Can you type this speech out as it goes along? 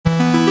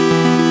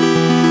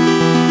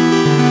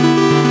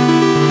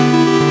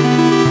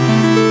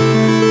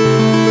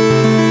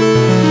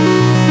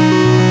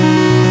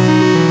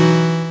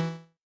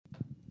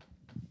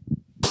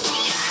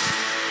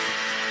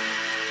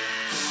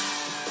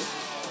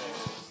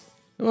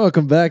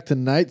Welcome back to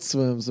Night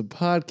Swims, a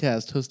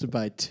podcast hosted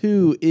by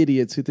two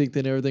idiots who think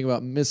they know everything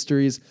about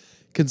mysteries,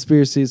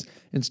 conspiracies,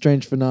 and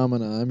strange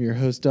phenomena. I'm your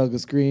host,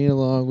 Douglas Green,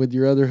 along with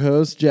your other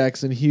host,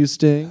 Jackson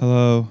Houston.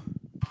 Hello.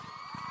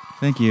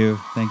 Thank you.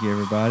 Thank you,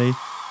 everybody.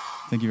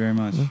 Thank you very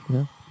much.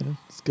 Yeah,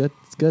 it's good.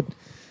 It's good.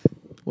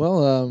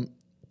 Well,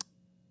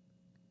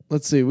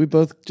 let's see. We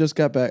both just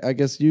got back. I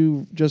guess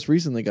you just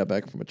recently got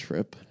back from a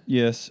trip.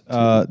 Yes.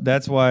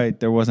 That's why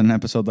there wasn't an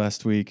episode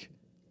last week.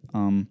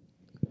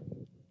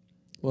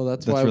 Well,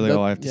 that's why really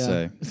all I have to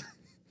say.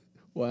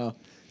 Wow.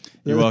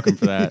 You're welcome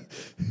for that.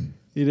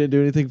 You didn't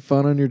do anything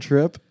fun on your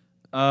trip?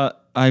 I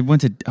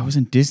was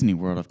in Disney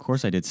World. Of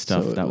course I did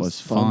stuff So that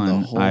was fun the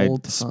fun. whole I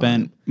time.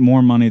 spent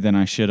more money than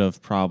I should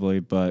have probably,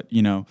 but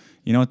you know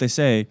what they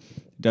say,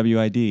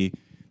 WID,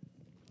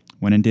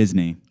 when in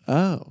Disney.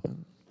 Oh.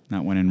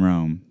 Not when in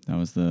Rome. That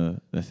was the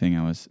thing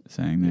I was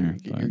saying there.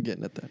 You're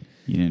getting at that.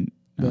 You didn't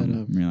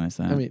realize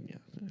that. I mean, yeah,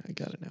 I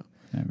got it now.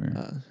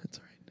 Whatever. It's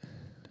all right.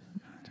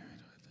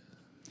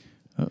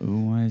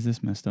 Why is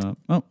this messed up?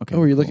 Oh, okay. Oh,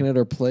 were you looking at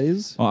our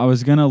plays? Well, I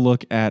was gonna do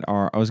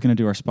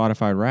our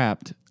Spotify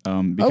Wrapped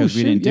because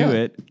we didn't do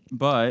it,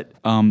 but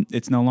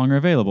it's no longer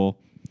available.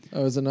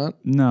 Oh, is it not?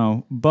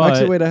 No, but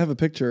actually, wait, I have a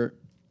picture.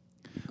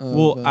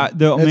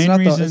 The main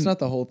reason it's not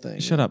the whole thing.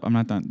 Shut up! I'm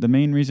not done. The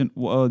main reason.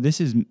 Well, this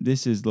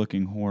is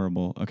looking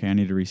horrible. Okay, I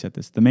need to reset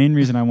this. The main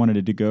reason I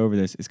wanted to go over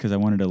this is because I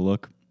wanted to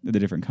look at the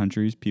different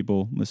countries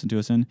people listen to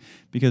us in.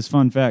 Because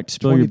fun fact,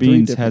 Spill Your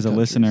Beans has a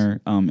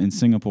listener in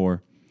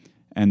Singapore.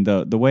 And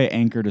the way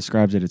Anchor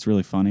describes it, it's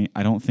really funny.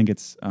 I don't think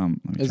it's. Let me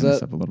turn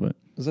this up a little bit.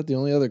 Is that the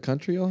only other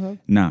country you'll have?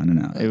 No.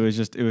 Oh. It was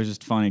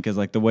just funny because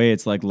like the way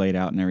it's like laid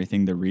out and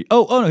everything.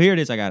 Oh no, here it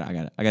is. I got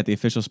it. I got the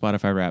official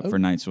Spotify Wrap for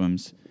Night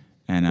Swims,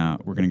 and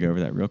we're gonna go over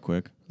that real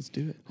quick. Let's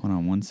do it. Hold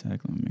on one sec.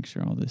 Let me make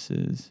sure all this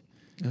is.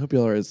 I hope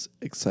y'all are as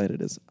excited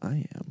as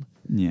I am.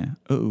 Yeah.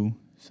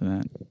 So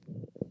that.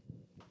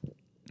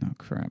 Oh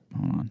crap!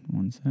 Hold on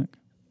one sec.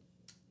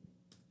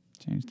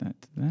 Change that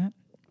to that.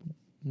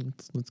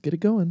 Let's get it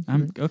going.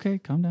 Okay,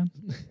 calm down.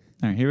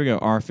 All right, here we go.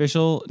 Our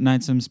official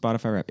Night Sim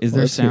Spotify Wrap. Is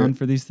there sound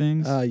for these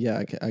things?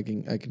 Yeah, I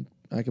can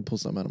pull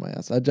something out of my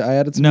ass. I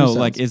added some. No, sounds.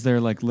 like is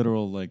there like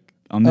literal like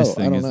on this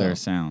thing? Is there know. a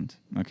sound?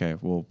 Okay,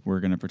 well we're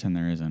gonna pretend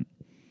there isn't.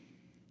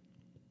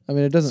 I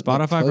mean, it doesn't.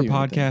 Spotify for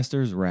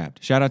podcasters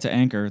Wrapped. Shout out to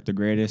Anchor, the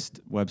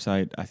greatest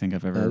website I think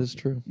I've ever. That is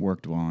true.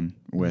 Worked on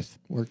with.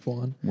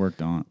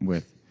 Worked on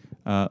with.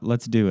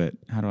 Let's do it.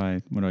 What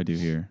do I do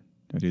here?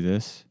 Do I do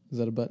this? Is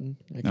that a button?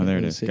 No, there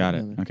it is. Got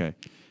it. Okay.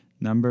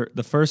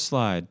 The first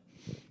slide.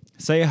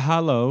 Say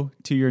hello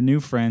to your new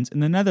friends in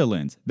the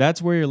Netherlands.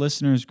 That's where your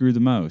listeners grew the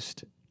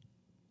most.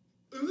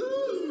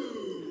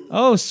 Ooh.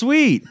 Oh,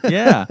 sweet.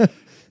 Yeah.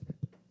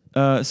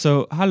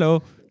 So,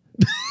 hello.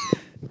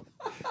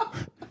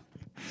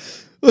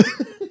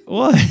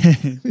 What?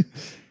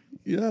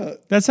 Yeah.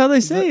 That's how they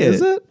say it.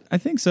 Is it? I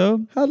think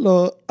so.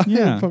 Hello.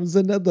 Yeah. I'm from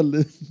the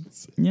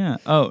Netherlands. Yeah.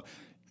 Oh,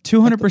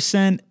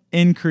 200%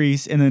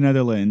 increase in the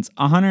Netherlands,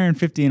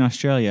 150 in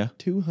Australia.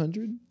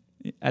 200?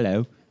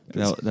 Hello.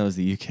 That was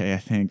the UK, I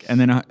think. And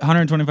then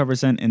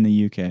 125% in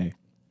the UK.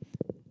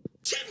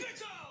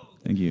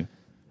 Thank you.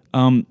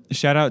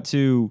 Shout out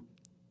to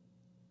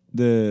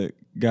the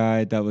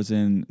guy that was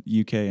in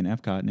UK and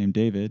Epcot named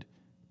David,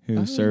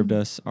 who served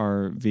us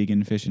our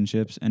vegan fish and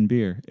chips and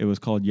beer. It was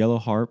called Yellow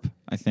Harp,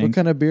 I think. What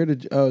kind of beer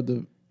did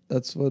you...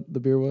 that's what the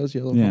beer was?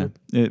 Yellow Harp?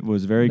 Yeah, it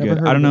was very good.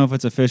 I don't know if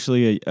it's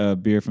officially a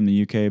beer from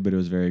the UK, but it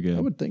was very good.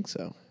 I would think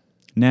so.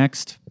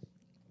 Next.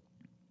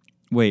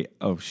 Wait.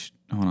 Hold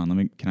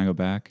on. Can I go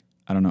back?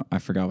 I don't know. I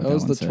forgot what that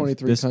was one the says.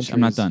 23 countries.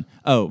 I'm not done.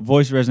 Oh,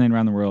 voice resonating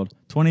around the world.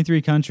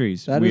 23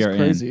 countries. That is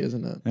crazy,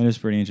 isn't it? That is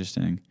pretty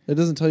interesting. It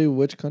doesn't tell you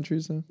which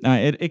countries, though?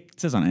 It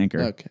says on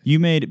Anchor. Okay. You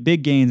made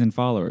big gains in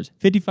followers.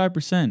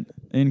 55%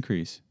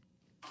 increase.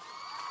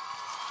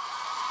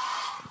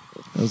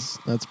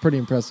 That's pretty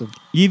impressive.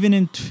 Even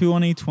in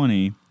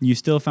 2020, you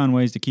still found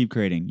ways to keep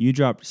creating. You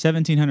dropped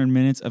 1,700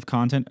 minutes of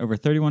content over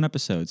 31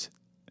 episodes.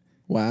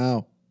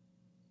 Wow.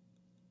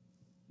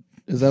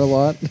 Is that a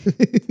lot?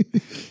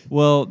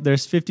 Well,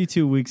 there's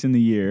 52 weeks in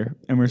the year,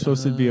 and we're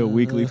supposed to be a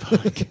weekly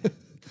podcast.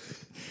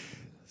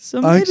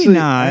 So maybe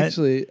not.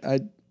 Actually,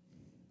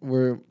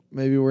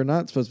 we're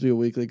not supposed to be a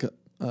weekly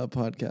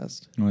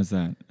podcast. What is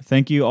that?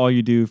 Thank you all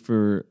you do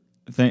for...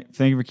 Thank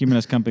you for keeping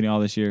us company all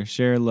this year.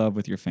 Share love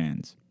with your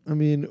fans. I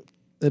mean,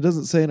 it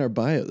doesn't say in our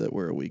bio that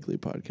we're a weekly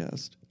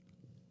podcast.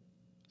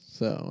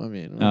 So, I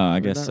mean... I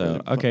guess so.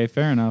 Really okay,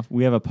 fair enough.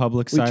 We have a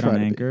public site on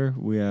Anchor.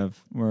 We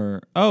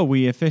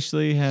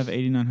officially have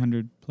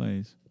 8,900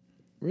 plays.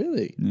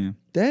 Really? Yeah.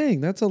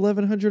 Dang, that's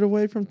 1,100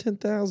 away from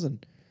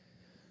 10,000.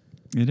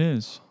 It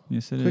is.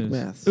 Yes, it is. Quick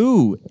math.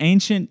 Ooh,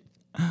 Ancient...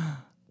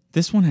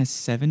 This one has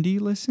 70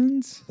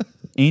 listens?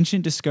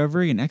 Ancient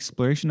discovery and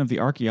exploration of the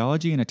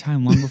archaeology in a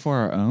time long before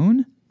our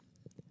own?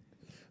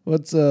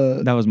 What's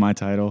That was my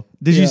title.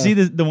 Did you see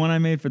the one I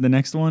made for the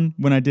next one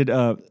when I did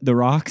the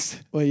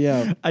rocks? Well,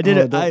 yeah. I did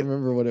it. I don't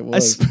remember what it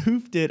was. I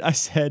spoofed it. I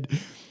said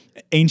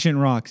Ancient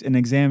Rocks, an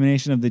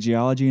examination of the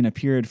geology in a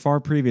period far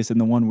previous than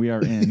the one we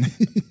are in.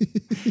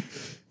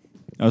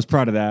 I was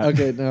proud of that.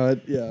 Okay, no,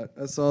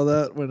 I saw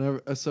that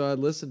whenever. So I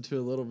listened to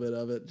a little bit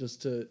of it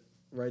just to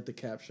write the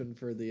caption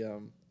for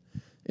the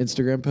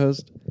Instagram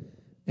post,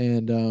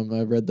 and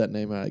I read that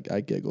name. And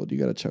I giggled. You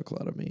got a chuckle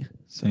out of me.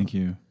 So. Thank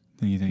you.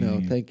 Thank you. No,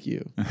 thank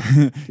you.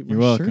 Dude, You're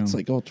my welcome. Shirt's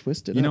like all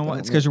twisted. You know what?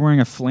 It's because you're wearing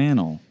a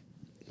flannel.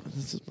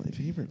 This is my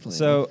favorite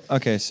flannel.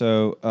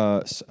 So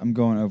I'm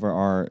going over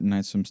our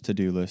Night Swims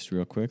to-do list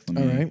real quick.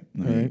 All right.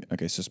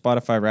 Okay, so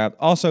Spotify Wrapped.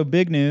 Also,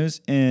 big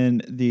news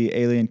in the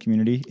alien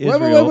community.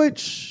 Israel. Wait.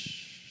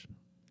 Shh.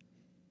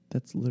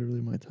 That's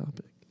literally my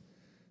topic.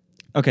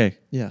 Okay.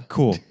 Yeah.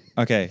 Cool.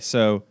 Okay,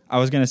 so I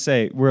was gonna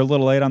say we're a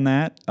little late on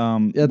that.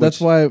 Yeah,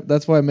 that's why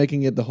I'm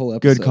making it the whole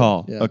episode. Good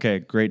call. Yeah. Okay,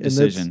 great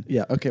decision.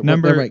 Yeah. Okay.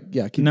 Number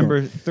keep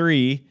number going.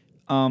 3.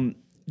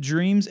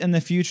 Dreams in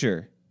the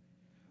future.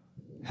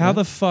 How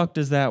the fuck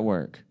does that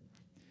work?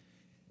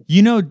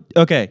 You know.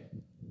 Okay.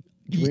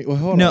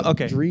 Hold no. on.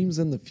 Okay. Dreams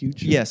in the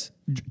future. Yes.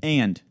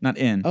 And not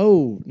in.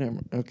 Oh, never.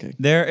 Okay.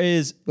 There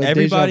is Like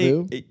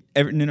everybody.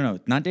 deja No,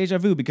 not deja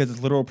vu because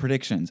it's literal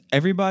predictions.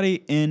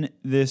 Everybody in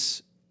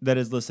this that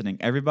is listening,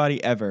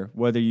 everybody ever,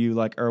 whether you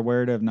like are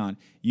aware of it or not,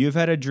 you've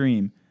had a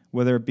dream,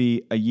 whether it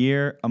be a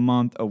year, a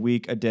month, a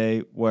week, a day,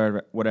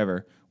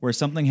 whatever, where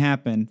something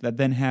happened that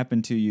then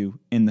happened to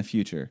you in the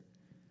future.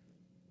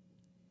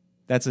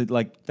 That's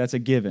a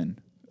given.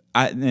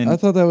 I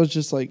thought that was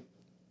just like,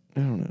 I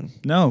don't know.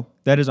 No,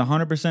 that is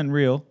 100%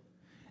 real,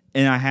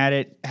 and I had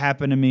it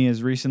happen to me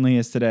as recently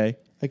as today.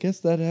 I guess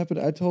that happened.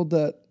 I told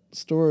that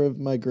story of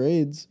my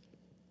grades.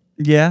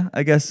 Yeah,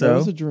 I guess so. That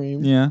was a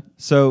dream. Yeah.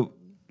 So,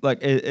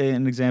 like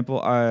an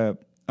example, I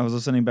was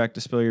listening back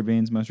to Spill Your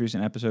Beans' most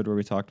recent episode where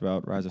we talked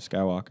about Rise of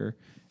Skywalker,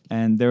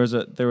 and there was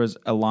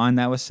a line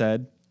that was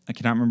said. I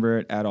cannot remember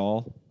it at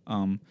all,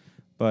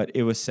 but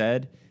it was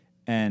said,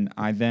 and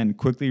I then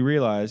quickly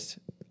realized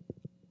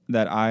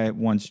that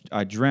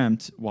I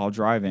dreamt while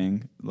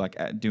driving,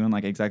 doing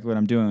exactly what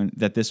I'm doing,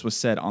 that this was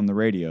said on the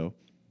radio.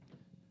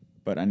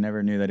 But I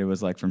never knew that it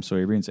was from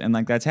Sawyer Beans. And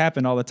that's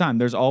happened all the time.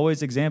 There's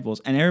always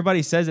examples. And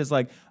everybody says it's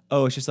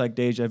oh, it's just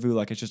deja vu,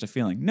 it's just a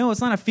feeling. No,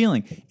 it's not a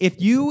feeling.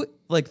 If you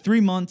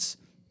 3 months,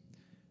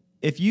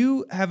 if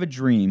you have a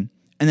dream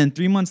and then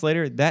 3 months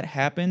later that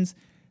happens,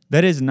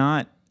 that is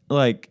not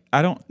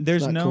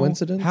there's not no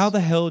coincidence? How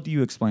the hell do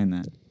you explain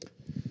that?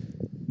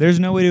 There's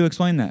no way to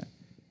explain that.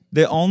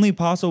 The only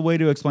possible way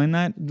to explain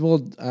that.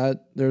 Well,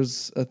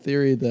 there's a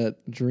theory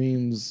that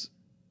dreams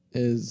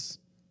is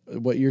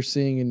what you're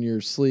seeing in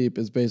your sleep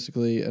is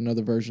basically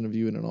another version of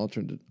you in an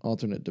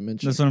alternate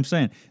dimension. That's what I'm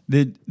saying.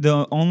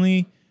 The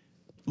only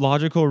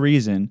logical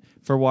reason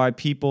for why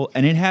people,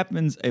 and it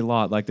happens a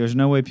lot. There's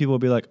no way people will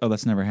be oh,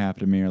 that's never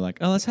happened to me, or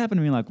oh, that's happened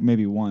to me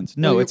maybe once.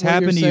 No, it's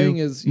happened to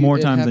you more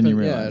times than you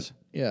realize.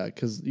 Yeah,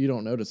 because you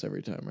don't notice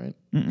every time, right?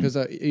 Because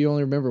you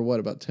only remember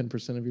about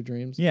 10% of your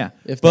dreams. Yeah,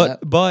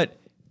 but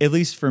at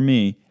least for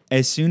me,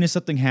 as soon as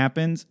something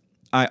happens,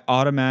 I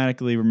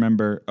automatically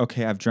remember.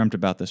 Okay, I've dreamt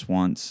about this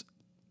once.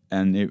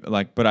 And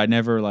but I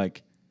never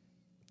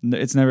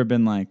it's never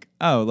been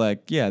oh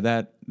yeah,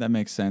 that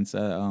makes sense.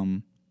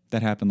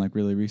 That happened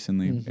really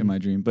recently in my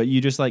dream. But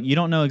you just you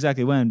don't know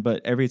exactly when.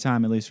 But every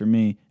time, at least for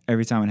me,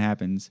 every time it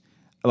happens,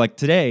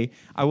 today,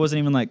 I wasn't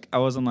even I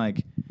wasn't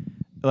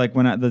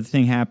when the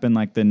thing happened,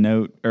 the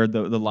note or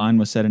the line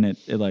was said in it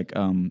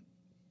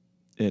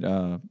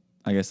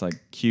I guess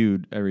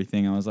cued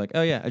everything. I was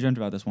oh yeah, I dreamt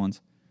about this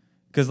once.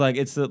 Because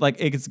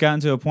it's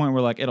gotten to a point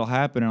where it'll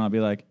happen and I'll be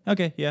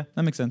okay, yeah,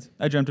 that makes sense.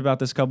 I dreamt about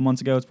this a couple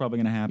months ago. It's probably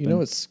gonna happen. You know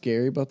what's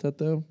scary about that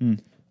though?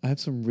 I have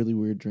some really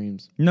weird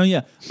dreams. No,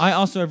 yeah, I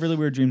also have really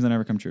weird dreams that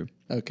never come true.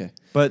 Okay,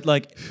 but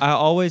I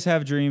always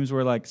have dreams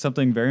where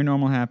something very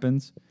normal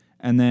happens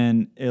and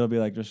then it'll be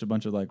just a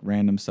bunch of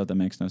random stuff that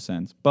makes no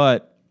sense.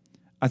 But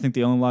I think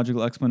the only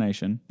logical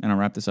explanation, and I'll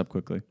wrap this up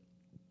quickly,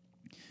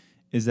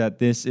 is that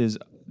this is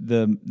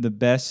the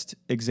best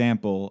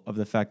example of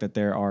the fact that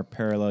there are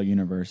parallel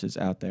universes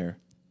out there.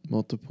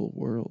 Multiple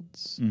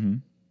worlds. Mm-hmm.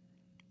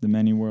 The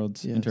many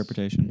worlds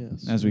interpretation,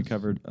 as we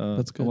covered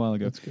a while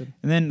ago. That's good.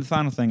 And then the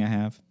final thing I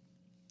have,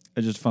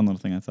 just a fun little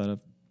thing I thought of,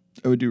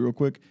 I would do real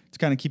quick to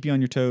kind of keep you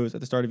on your toes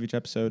at the start of each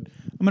episode.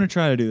 I'm going to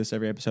try to do this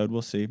every episode.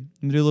 We'll see. I'm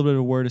going to do a little bit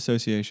of word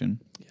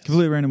association. Yes.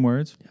 Completely random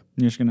words. Yep.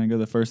 You're just going to go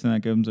the first thing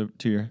that comes up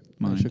to your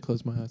mind. I should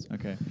close my eyes.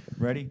 Okay.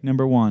 Ready?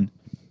 Number 1.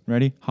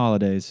 Ready?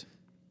 Holidays.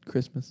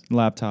 Christmas.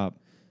 Laptop.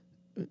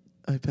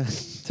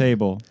 iPad.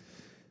 Table.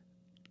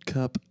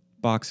 Cup.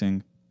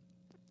 Boxing.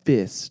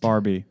 Fist.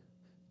 Barbie.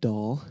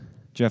 Doll.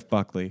 Jeff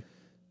Buckley.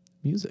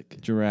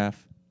 Music.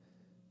 Giraffe.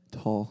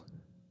 Tall.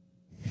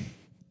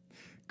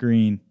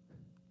 Green.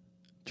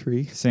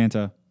 Tree.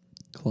 Santa.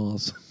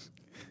 Claus.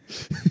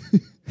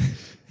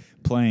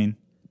 Plane.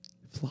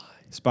 Fly.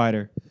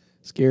 Spider.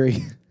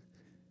 Scary.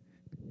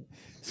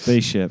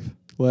 Spaceship.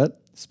 What?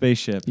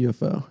 Spaceship.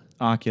 UFO.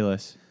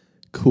 Oculus.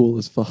 Cool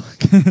as fuck.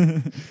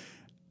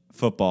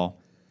 Football.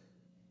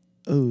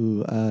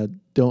 Oh, I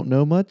don't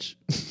know much.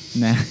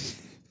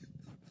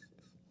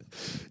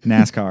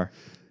 NASCAR.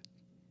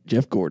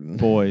 Jeff Gordon.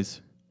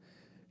 Boys.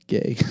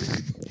 Gay.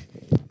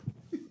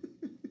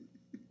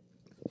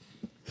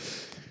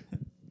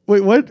 Wait,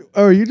 what?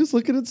 Oh, are you just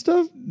looking at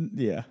stuff?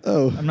 Yeah.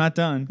 Oh, I'm not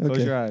done. Close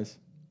Okay. your eyes.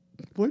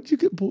 where'd you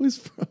get boys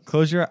from?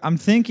 Close your. I'm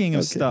thinking of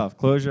Okay. stuff.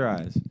 Close your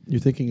eyes. You're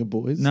thinking of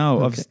boys?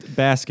 No, Okay. of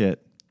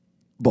basket.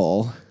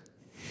 Ball.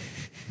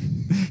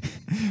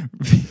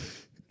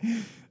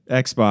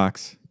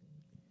 Xbox.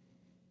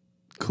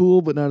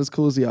 Cool, but not as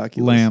cool as the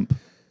Oculus. Lamp.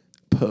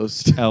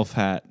 Post. Elf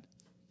hat.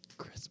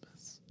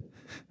 Christmas.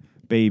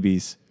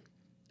 Babies.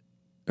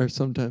 Are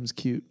sometimes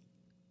cute.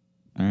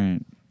 All right.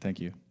 Thank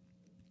you.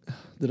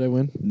 Did I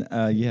win?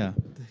 Yeah.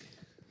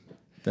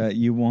 That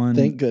you won.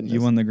 Thank goodness.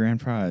 You won the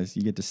grand prize.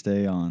 You get to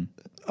stay on.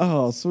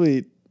 Oh,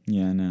 sweet.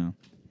 Yeah, I know.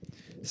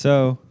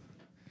 So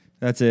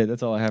that's it.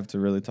 That's all I have to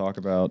really talk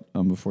about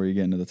before you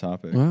get into the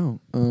topic. Wow.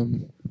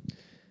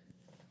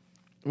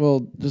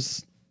 Well,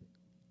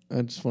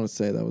 I just want to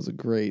say that was a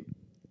great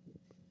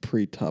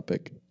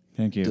pre-topic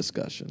Thank you.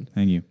 discussion.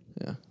 Thank you.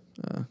 Yeah.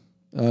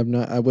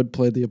 I would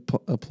play the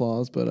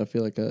applause, but I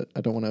feel like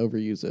I don't want to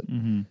overuse it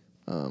Mm-hmm.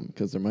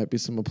 because there might be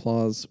some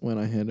applause when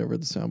I hand over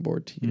the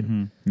soundboard to you.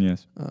 Mm-hmm.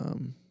 Yes.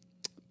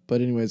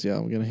 But anyways, yeah,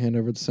 I'm gonna hand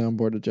over the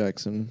soundboard to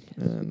Jackson,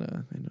 and I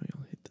know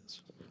you'll hate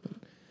this, but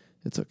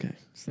it's okay.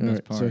 It's the All best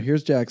right, part. so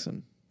here's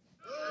Jackson.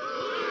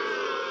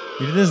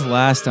 You did this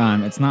last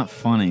time. It's not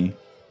funny.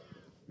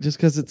 Just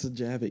because it's a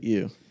jab at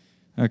you,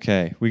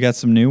 Okay, we got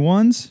some new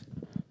ones.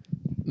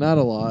 not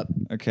a lot.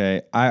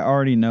 Okay, I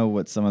already know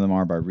what some of them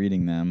are by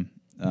reading them.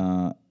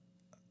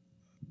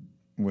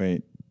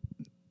 Wait.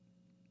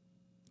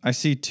 I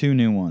see 2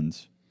 new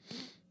ones.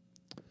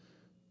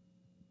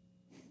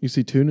 You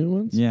see 2 new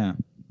ones? Yeah.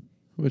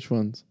 Which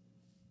ones?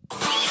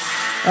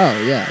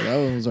 Oh yeah, that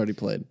one was already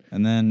played.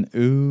 And then,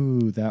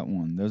 that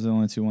one. Those are the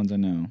only 2 ones I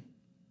know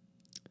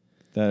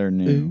that are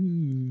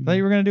new. I thought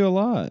you were going to do a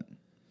lot.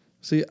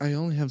 See, I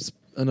only have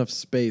enough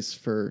space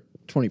for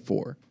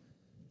 24,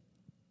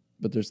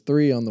 but there's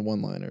 3 on the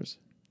one-liners.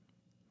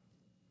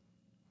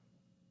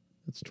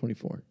 That's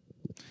 24.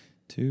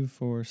 2,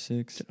 4,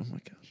 6. Oh my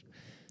gosh.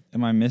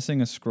 Am I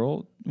missing a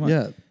scroll? What?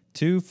 Yeah,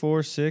 2,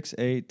 4, 6,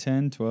 8,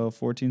 10, 12,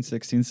 14,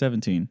 16,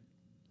 17.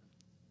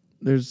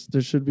 there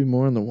should be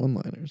more on the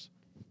one-liners.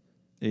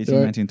 18,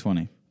 Right. 19,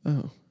 20.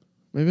 Oh,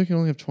 maybe I can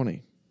only have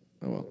 20.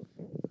 Oh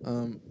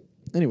well.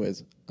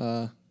 Anyways,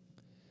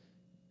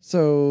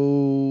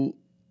 so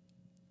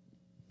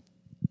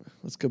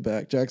let's go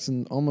back.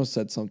 Jackson almost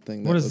said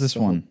something. What is was this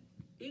so- one?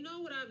 You know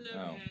what I've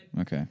never Oh,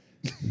 had? okay.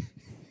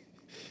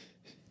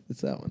 It's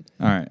that one.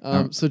 All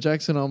right. So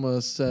Jackson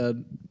almost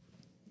said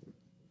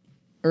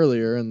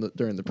earlier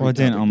during the Well, I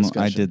didn't. pre-topic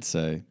I discussion. did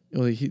say.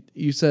 Well,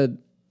 you said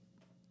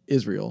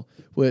Israel,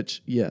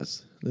 which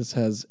yes, this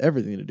has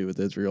everything to do with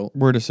Israel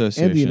Word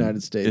association. and the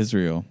United States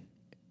Israel.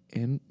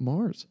 and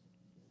Mars.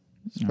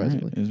 All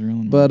Surprisingly, right, Israel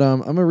and but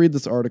I'm gonna read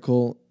this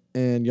article,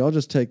 and y'all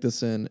just take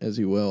this in as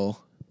you will.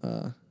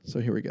 So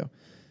here we go.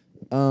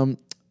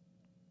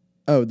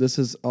 This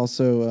is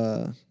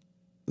also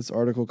this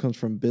article comes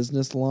from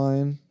Business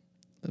Line.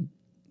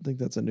 I think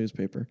that's a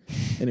newspaper.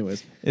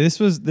 Anyways,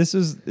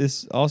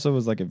 This also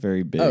was like a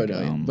very big. oh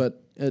no,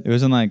 but it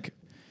wasn't like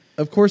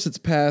of course it's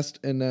passed,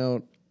 and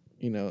now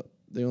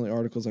the only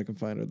articles I can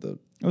find are the.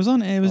 it was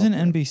on. It was in Oh,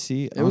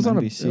 NBC. It was on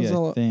NBC, it was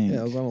I think.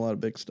 Yeah, it was on a lot of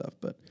big stuff,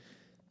 but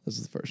this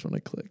is the first one I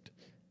clicked.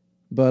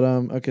 But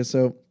okay,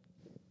 so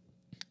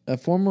a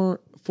former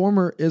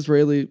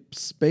Israeli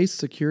space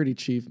security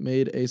chief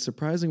made a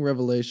surprising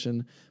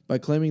revelation by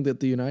claiming that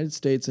the United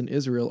States and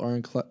Israel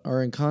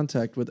are in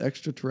contact with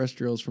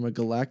extraterrestrials from a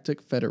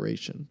galactic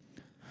federation.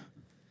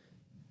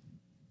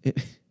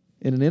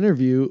 In an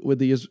interview with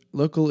the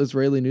local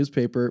Israeli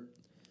newspaper,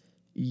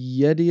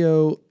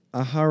 Yedio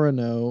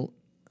Aharono,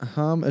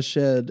 Ham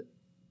Ashed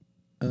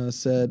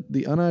said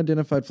the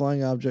unidentified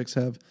flying objects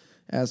have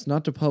asked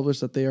not to publish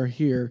that they are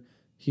here.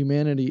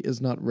 Humanity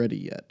is not ready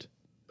yet.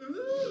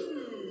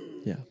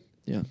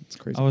 Yeah, it's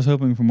crazy. I was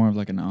hoping for more of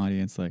like an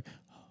audience, like,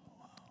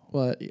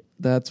 Well,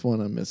 that's one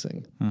I'm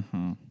missing.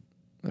 uh-huh.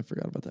 I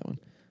forgot about that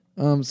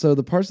one. So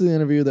the parts of the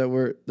interview that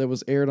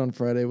was aired on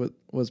Friday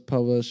was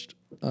published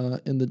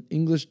in the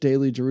English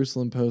Daily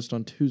Jerusalem Post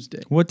on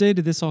Tuesday. What day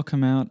did this all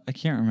come out? I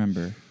can't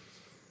remember.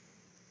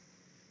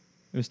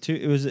 It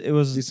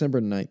was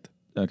December 9th,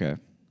 okay.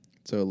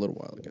 so a little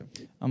while ago.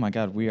 Oh my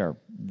God, we are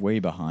way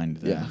behind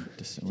then. Yeah.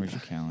 Where's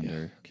your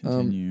calendar?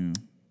 Continue.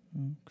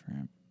 Oh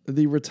crap.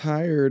 The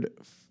retired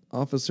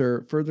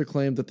officer further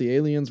claimed that the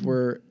aliens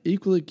were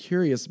equally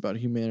curious about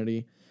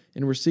humanity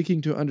and were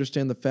seeking to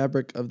understand the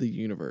fabric of the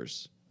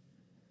universe.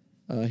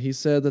 He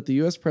said that the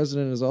U.S.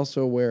 president is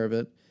also aware of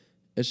it.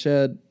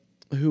 Eshed,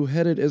 who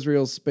headed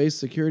Israel's space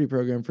security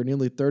program for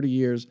nearly 30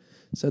 years,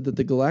 said that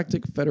the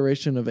Galactic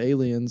Federation of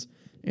Aliens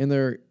and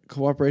their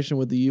cooperation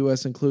with the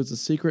U.S. includes a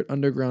secret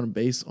underground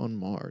base on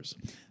Mars.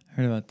 I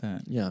heard about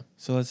that. Yeah.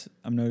 So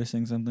I'm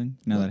noticing something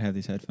now that I have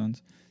these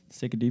headphones. Let's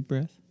take a deep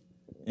breath.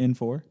 In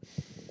 4.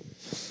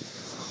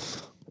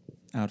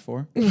 Out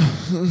 4.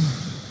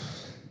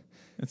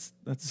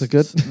 That's it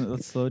good?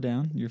 Let's slow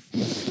down. You're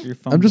fumbling.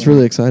 I'm just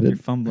really excited. You're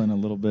fumbling a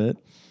little bit.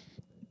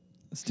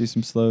 Let's do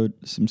some slow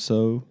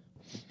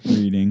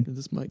reading.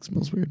 This mic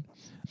smells weird.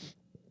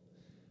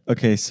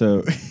 Okay,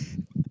 so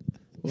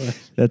What?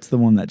 That's the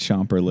one that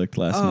Chomper licked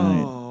last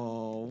night.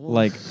 Oh,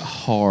 Like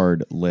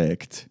hard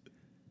licked.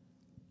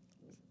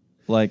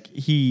 Like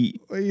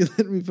he. why are you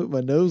letting me put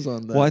my nose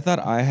on that? Well, I thought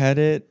I had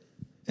it,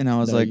 and I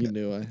was No, like, you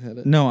knew I had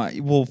it. no.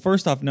 Well,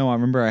 first off, no. I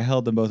remember I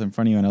held them both in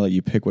front of you, and I let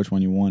you pick which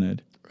one you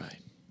wanted. Right.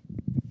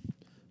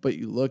 But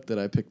you looked that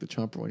I picked the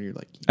Chomper one. You're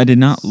like, I did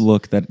not yes.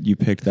 look that you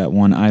picked that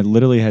one. I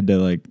literally had to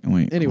like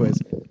wait. Anyways,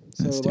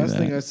 so Let's the do last that.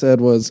 thing I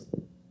said was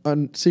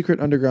secret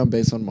underground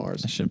base on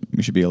Mars.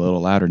 We should be a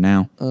little louder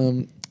now.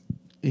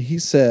 He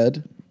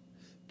said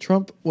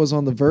Trump was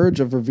on the verge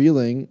of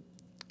revealing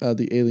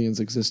the aliens'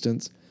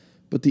 existence,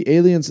 but the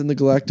aliens in the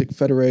Galactic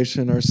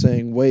Federation are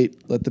saying,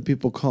 wait, let the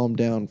people calm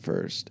down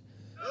first.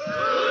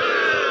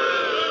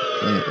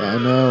 I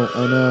know.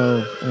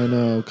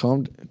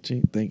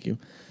 Gee, thank you.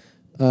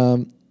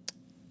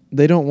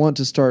 They don't want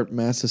to start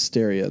mass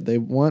hysteria. They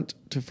want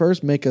to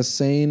first make us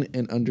sane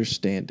and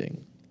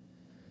understanding.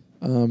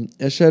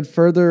 Eshed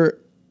further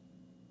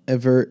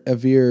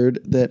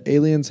averred that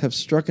aliens have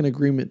struck an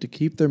agreement to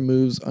keep their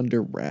moves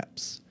under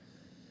wraps.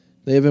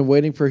 They have been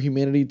waiting for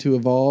humanity to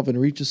evolve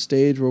and reach a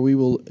stage where we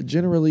will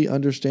generally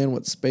understand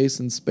what space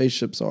and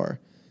spaceships are,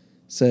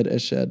 said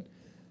Eshed,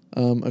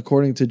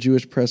 according to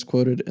Jewish press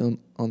quoted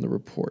on the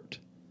report.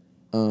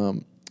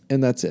 And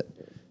that's it.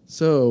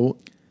 So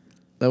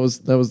that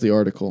was the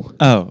article.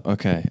 Oh,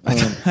 okay. I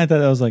thought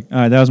that was like, all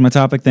right, that was my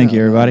topic. Thank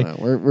you, everybody. No.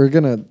 We're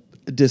gonna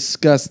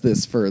discuss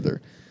this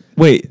further.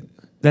 Wait,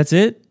 that's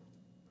it?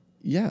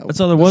 Yeah, That's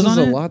all there was on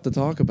This is it? a lot to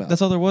talk about.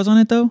 That's all there was on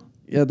it, though?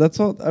 Yeah,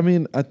 that's all. I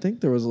mean, I think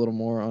there was a little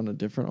more on a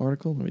different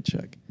article. Let me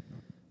check.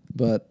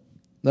 But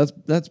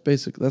that's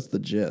basic. That's the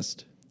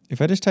gist. If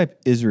I just type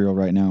Israel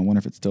right now, I wonder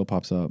if it still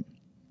pops up.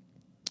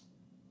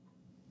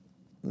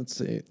 Let's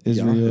see.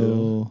 Yahoo.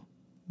 Israel.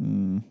 I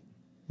don't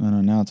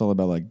know. Now it's all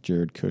about like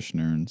Jared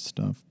Kushner and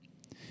stuff.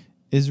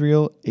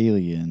 Israel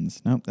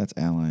aliens. Nope, that's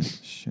allies.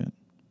 Shit.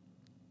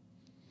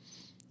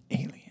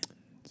 Aliens.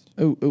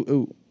 Oh.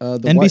 The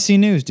NBC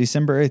News,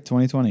 December 8th,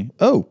 2020.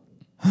 Oh.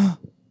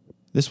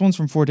 This one's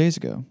from 4 days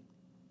ago.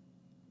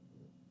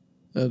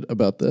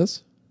 About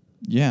this?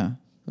 Yeah.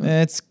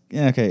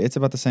 Okay. It's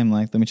about the same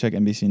length. Let me check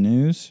NBC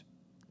News.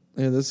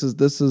 Yeah,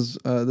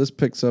 this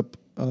picks up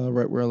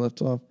right where I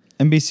left off.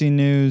 NBC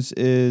News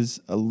is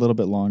a little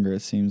bit longer,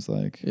 it seems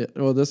like. Yeah.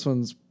 Well, this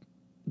one's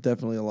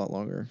definitely a lot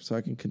longer, so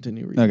I can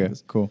continue reading Okay,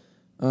 this. cool.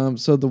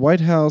 So the White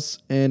House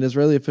and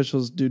Israeli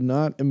officials did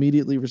not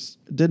immediately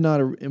respond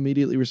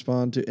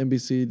to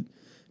NBC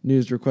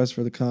News' request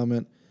for the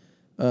comment.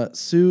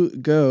 Sue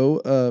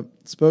Go, a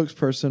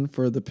spokesperson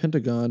for the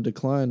Pentagon,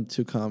 declined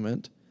to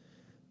comment.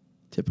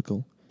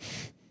 Typical.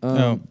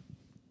 Typical!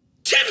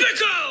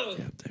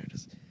 Yeah, there it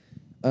is.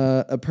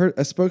 A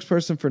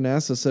spokesperson for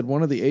NASA said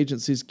one of the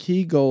agency's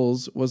key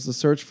goals was the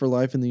search for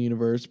life in the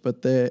universe,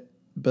 but that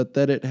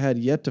it had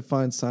yet to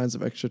find signs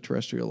of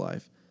extraterrestrial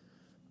life.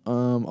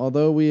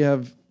 Although we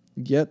have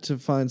yet to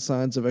find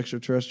signs of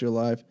extraterrestrial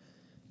life,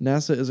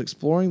 NASA is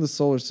exploring the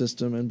solar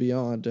system and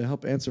beyond to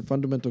help answer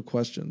fundamental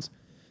questions,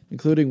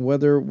 including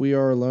whether we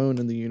are alone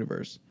in the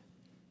universe.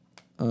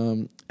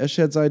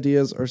 Eshed's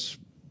ideas are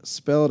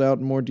spelled out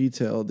in more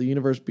detail. The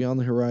Universe Beyond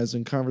the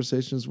Horizon,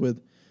 Conversations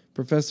with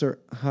Professor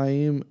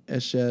Haim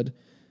Eshed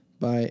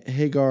by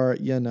Hagar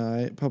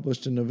Yanai,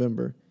 published in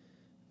November.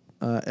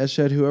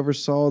 Eshed, who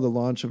oversaw the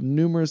launch of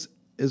numerous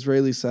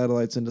Israeli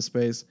satellites into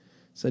space,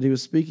 said he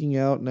was speaking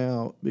out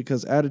now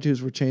because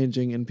attitudes were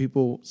changing and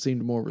people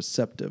seemed more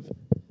receptive,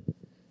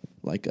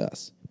 like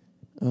us.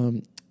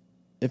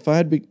 If I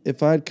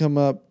had come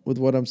up with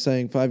what I'm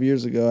saying 5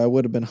 years ago, I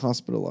would have been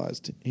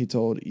hospitalized, he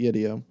told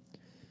Yedio.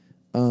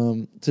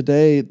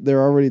 Today,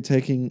 they're already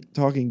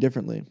talking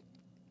differently.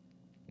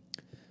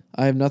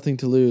 I have nothing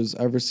to lose.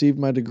 I've received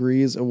my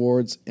degrees,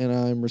 awards, and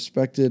I'm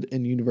respected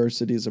in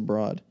universities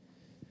abroad.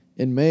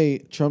 In May,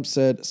 Trump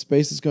said,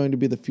 space is going to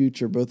be the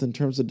future, both in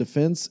terms of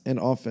defense and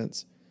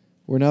offense.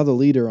 We're now the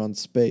leader on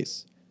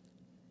space.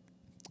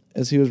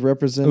 As he was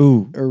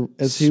presented,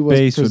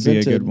 Space would be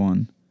a good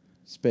one.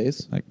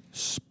 Space? Like,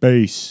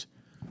 space,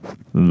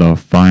 the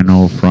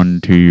final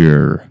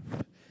frontier.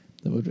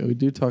 We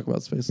do talk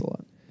about space a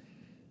lot.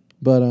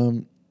 But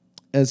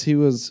as he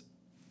was...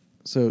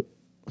 So,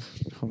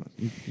 hold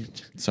on.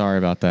 Sorry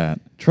about that.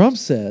 Trump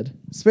said,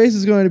 space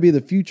is going to be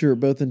the future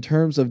both in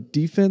terms of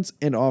defense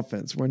and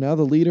offense. We're now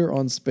the leader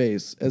on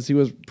space, as he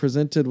was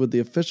presented with the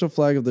official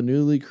flag of the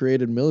newly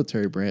created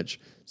military branch,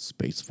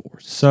 Space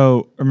Force.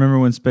 So, remember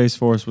when Space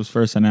Force was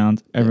first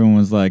announced? Everyone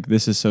was like,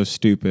 this is so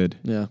stupid.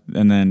 Yeah.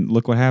 And then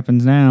look what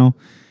happens now.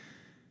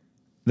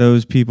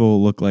 Those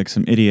people look like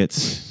some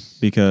idiots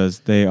because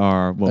they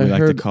are what we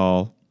like to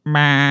call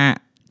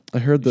I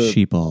heard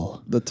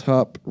sheeple. The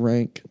top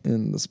rank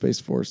in the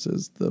Space Force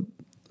is the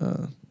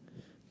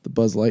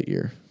Buzz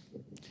Lightyear.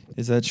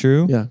 Is that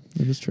true? Yeah,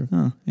 it is true.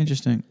 Oh,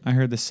 interesting. I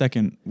heard the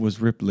second was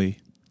Ripley.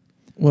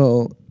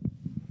 Well,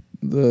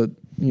 and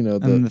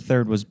then the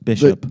third was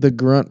Bishop. The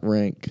grunt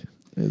rank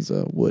is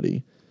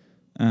Woody.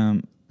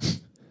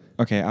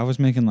 Okay, I was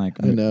making like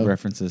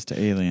references to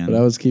Alien. But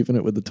I was keeping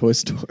it with the Toy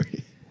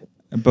Story.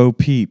 Bo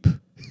Peep.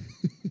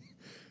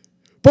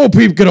 Bo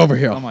Peep, get over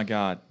here. Oh my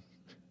God.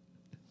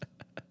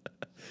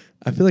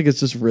 I feel like it's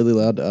just really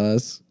loud to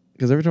us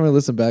because every time I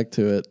listen back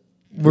to it,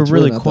 We're it's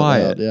really not that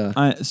quiet. loud,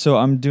 yeah. So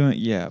I'm doing.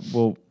 Yeah.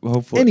 Well,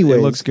 hopefully Anyways,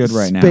 it looks good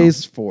right now.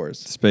 Space Force.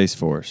 Space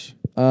Force.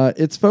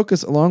 Its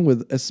focus, along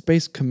with a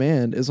space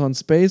command, is on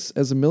space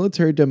as a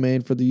military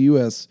domain for the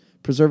U.S.,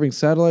 preserving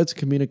satellites,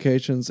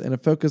 communications, and a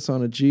focus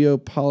on a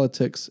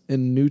geopolitics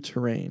in new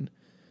terrain.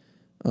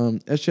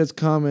 Esched's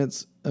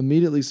comments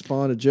immediately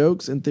spawned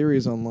jokes and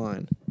theories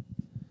online.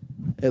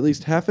 At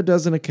least half a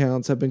dozen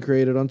accounts have been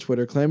created on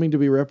Twitter claiming to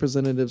be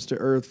representatives to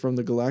Earth from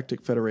the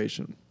Galactic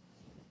Federation.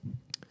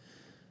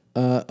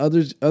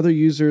 Other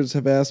users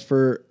have asked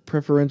for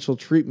preferential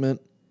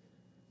treatment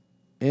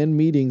and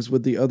meetings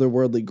with the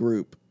otherworldly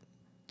group.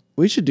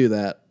 We should do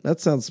that. That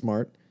sounds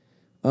smart.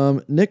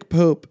 Nick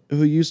Pope,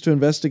 who used to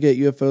investigate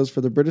UFOs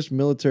for the British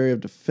Military of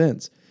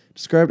Defense,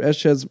 described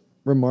Esched's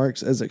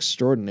remarks as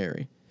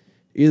extraordinary.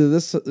 Either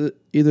this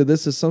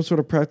is some sort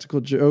of practical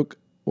joke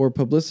or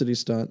publicity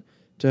stunt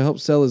to help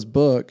sell his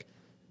book.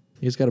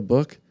 He's got a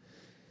book?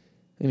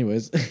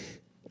 Anyways,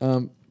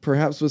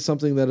 perhaps with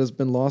something that has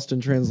been lost in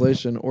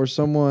translation, or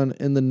someone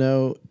in the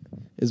know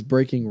is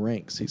breaking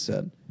ranks, he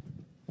said.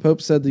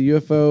 Pope said the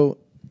UFO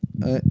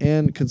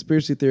and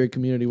conspiracy theory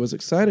community was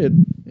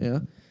excited,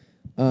 but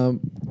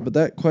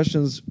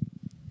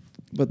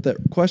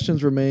that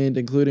questions remained,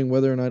 including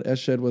whether or not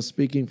Esched was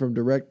speaking from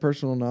direct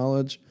personal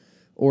knowledge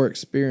or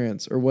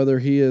experience, or whether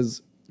he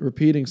is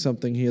repeating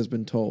something he has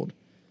been told.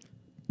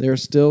 There are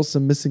still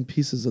some missing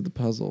pieces of the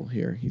puzzle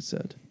here, he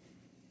said.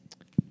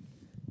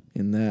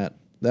 In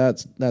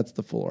that's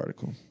the full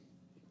article.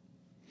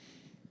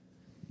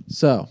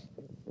 So,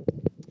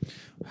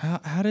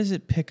 how does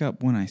it pick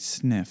up when I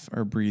sniff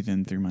or breathe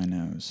in through my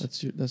nose? That's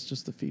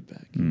just the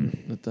feedback.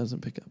 That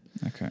doesn't pick up.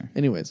 Okay.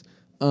 Anyways,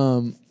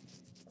 that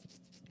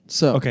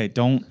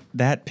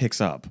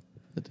picks up.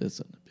 It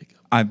doesn't pick up.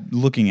 I'm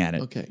looking at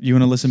it. Okay. You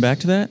want to listen back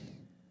to that?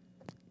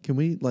 Can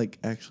we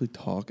actually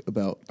talk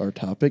about our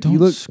topic?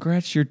 Don't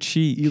scratch your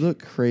cheek. You look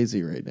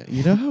crazy right now.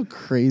 You know how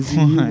crazy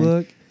you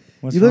look?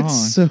 What's you wrong? look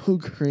so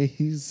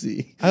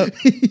crazy.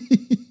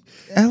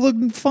 I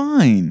look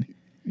fine.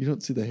 You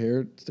don't see the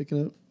hair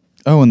sticking up?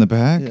 Oh, in the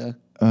back? Yeah.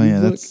 Oh, You yeah,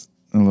 look- that's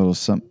a little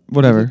something.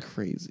 Whatever. You look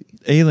crazy.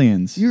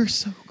 Aliens. You're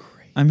so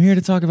crazy. I'm here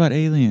to talk about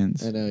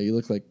aliens. I know, you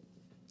look like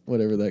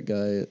whatever that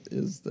guy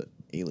is, the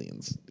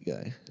aliens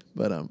guy.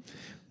 But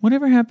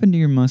Whatever happened to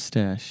your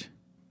mustache?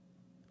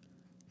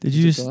 Did Is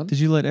you it gone? did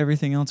you let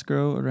everything else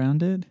grow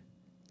around it?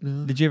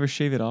 no. Did you ever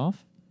shave it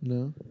off?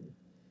 No.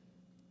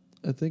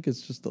 I think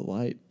it's just the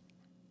light.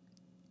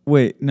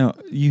 Wait, no.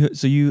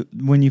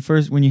 When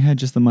you had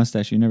just the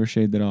mustache, you never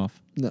shaved it off.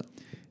 No.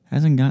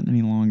 Hasn't gotten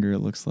any longer. It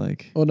looks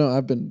like. Oh no,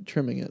 I've been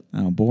trimming it.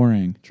 Oh,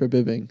 boring.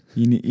 Tribibbing.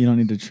 You don't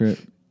need to trip.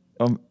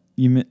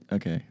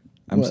 Okay.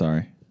 I'm What?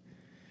 sorry.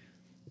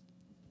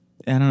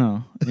 I don't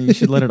know. You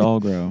should let it all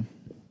grow.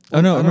 Oh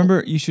Well, no! I don't-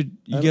 Remember, you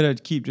gotta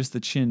keep just the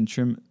chin,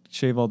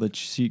 shave all the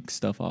cheek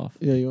stuff off.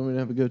 Yeah, you want me to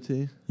have a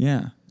goatee?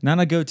 Yeah, not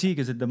a goatee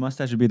because the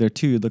mustache would be there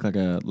too. You'd look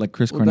like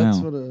Chris Well, Cornell.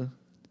 that's what a.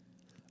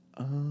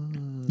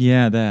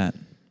 Yeah, that.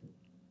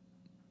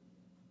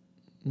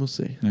 We'll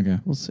see. Okay.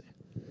 We'll see.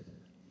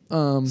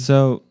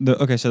 So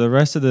the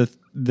rest of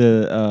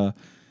the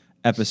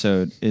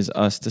episode is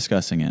us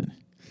discussing it.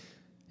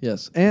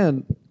 Yes,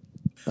 and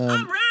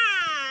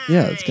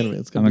yeah, it's gonna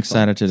be. I'm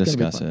excited to It's gonna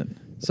be discuss fun.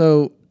 it.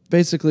 So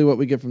basically, what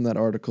we get from that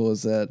article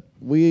is that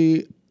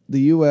the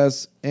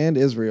U.S. and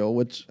Israel,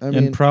 which I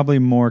mean, And probably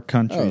more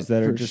countries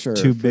that are for just sure,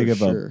 too for big of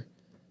sure.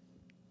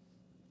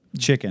 a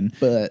chicken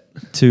But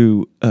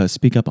to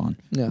speak up on.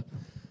 yeah,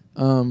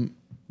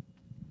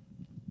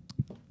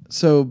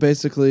 so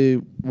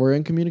basically, we're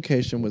in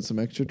communication with some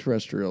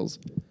extraterrestrials.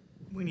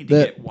 We need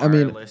That- I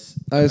mean,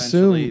 I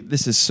assume- eventually.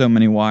 This is so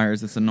many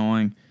wires. It's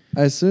annoying.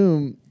 I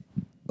assume,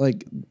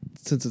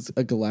 since it's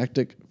a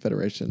galactic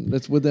federation,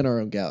 it's within our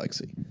own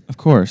galaxy. Of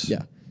course.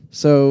 Yeah.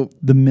 So,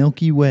 The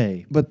Milky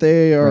Way. but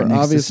they are Right next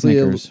to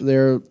obviously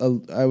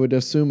Snickers. I would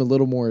assume a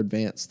little more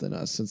advanced than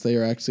us, since they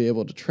are actually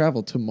able to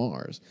travel to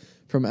Mars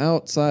from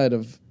outside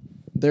of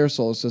their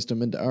solar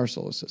system into our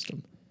solar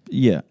system.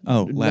 Yeah.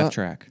 Oh, laugh Not-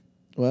 track.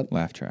 What?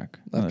 Laugh track.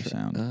 Laugh Another track.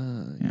 sound.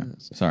 Ah, Yeah.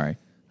 yes. Sorry.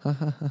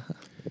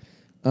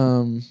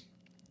 Um.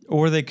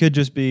 Or they could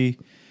just be,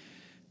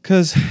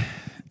 because.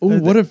 Ooh,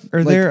 what if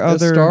Are there a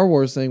other Star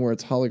Wars thing where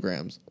it's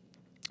holograms?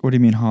 What do you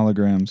mean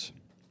holograms?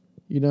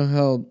 You know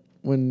how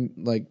when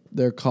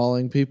they're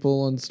calling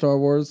people on Star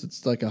Wars,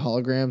 it's like a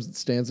hologram that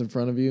stands in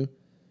front of you,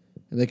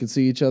 and they can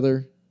see each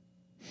other.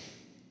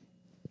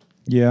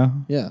 Yeah.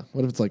 Yeah.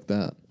 What if it's like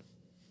that?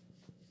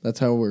 That's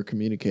how we're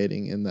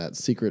communicating in that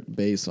secret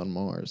base on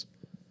Mars.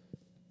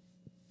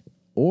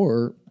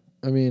 Or,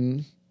 I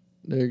mean,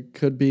 there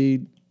could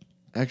be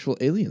actual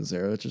aliens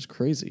there, which is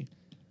crazy.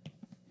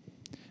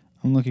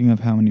 I'm looking up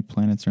how many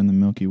planets are in the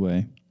Milky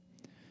Way.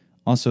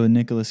 Also,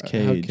 Nicolas How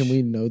Cage. can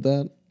we know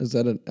that? Is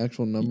that an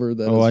actual number?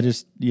 That Oh,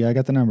 is- I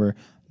got the number.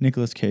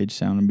 Nicolas Cage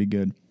sound would be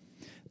good.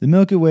 The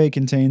Milky Way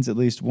contains at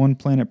least one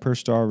planet per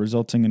star,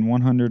 resulting in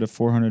 100 to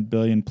 400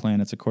 billion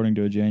planets, according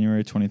to a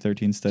January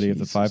 2013 study of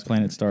the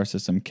five-planet star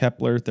system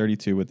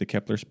Kepler-32 with the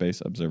Kepler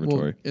Space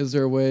Observatory. Well, is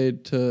there a way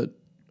to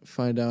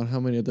find out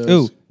how many of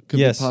those could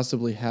be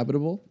possibly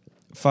habitable?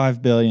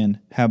 5 billion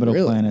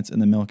habitable planets in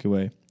the Milky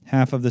Way.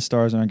 Half of the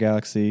stars in our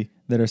galaxy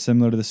that are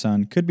similar to the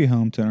Sun could be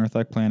home to an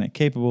Earth-like planet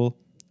capable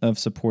of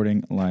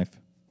supporting life.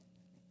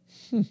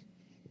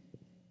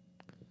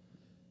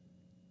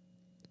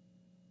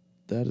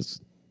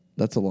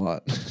 That's a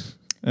lot.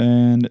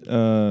 And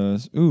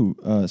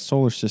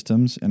solar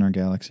systems in our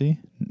galaxy,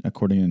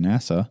 according to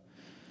NASA.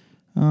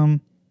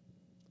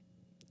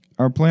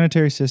 Our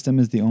planetary system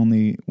is the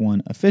only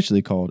one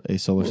officially called a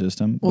solar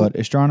system, but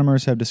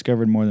astronomers have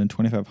discovered more than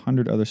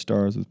 2,500 other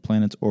stars with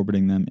planets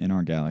orbiting them in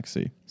our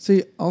galaxy.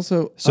 See,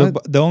 also...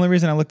 the only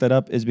reason I looked that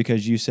up is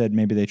because you said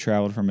maybe they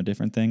traveled from a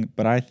different thing,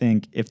 but I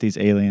think if these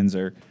aliens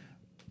are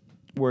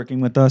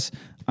working with us,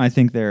 I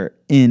think they're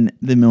in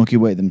the Milky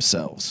Way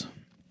themselves.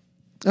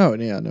 Oh,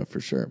 yeah, no, for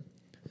sure.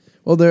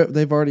 Well,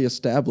 they've already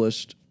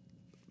established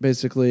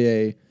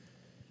basically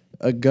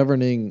a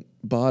governing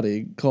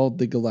body called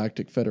the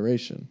Galactic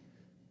Federation.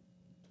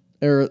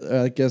 Or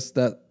I guess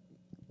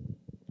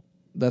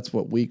that's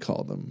what we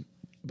call them.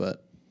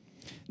 But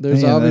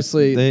there's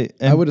obviously...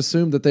 I would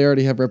assume that they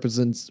already have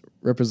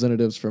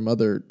representatives from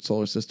other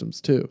solar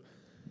systems, too.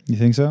 You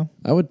think so?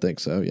 I would think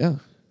so, yeah.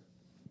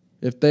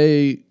 If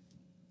they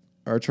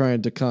are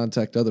trying to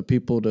contact other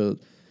people to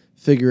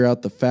figure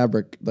out the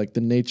fabric, like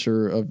the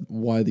nature of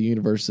why the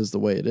universe is the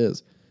way it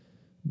is.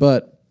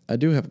 But I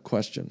do have a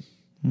question.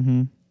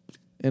 Mm-hmm.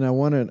 And I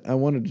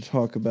wanted to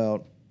talk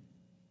about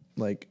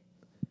like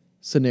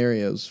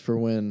scenarios for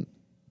when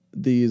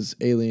these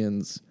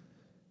aliens,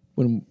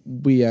 when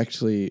we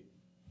actually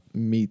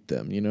meet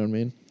them, you know what I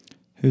mean?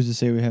 Who's to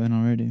say we haven't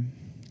already?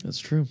 That's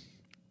true.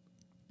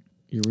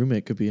 Your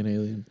roommate could be an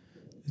alien.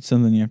 It's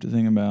something you have to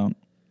think about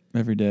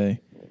every day.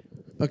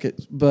 Okay,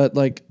 but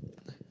like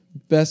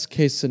best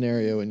case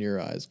scenario in your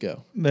eyes,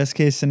 go. Best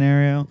case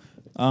scenario,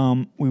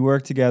 we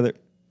work together.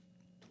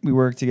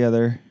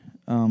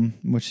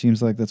 Which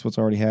seems like that's what's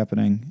already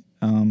happening.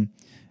 And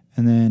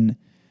then,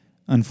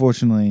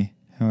 unfortunately,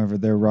 however,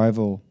 their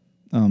rival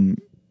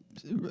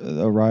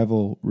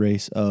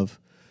race of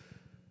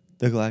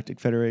the Galactic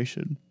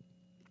Federation,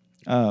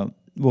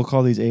 we'll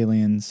call these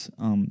aliens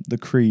the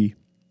Kree.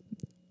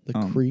 The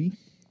Kree?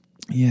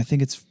 Yeah, I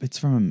think it's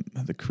from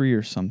the Kree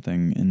or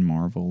something in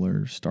Marvel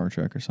or Star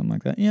Trek or something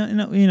like that. Yeah,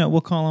 you know,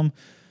 we'll call them...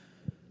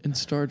 In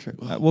Star Trek.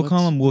 We'll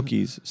call them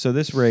Wookiees. So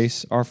this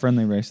race, our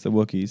friendly race, the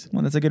Wookiees,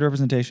 well, that's a good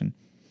representation.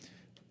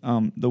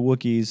 The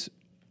Wookiees,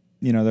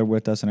 you know, they're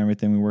with us and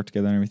everything. We work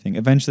together and everything.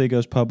 Eventually it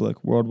goes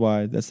public,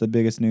 worldwide. That's the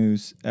biggest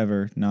news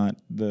ever, not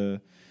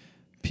the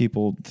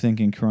people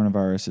thinking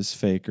coronavirus is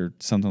fake or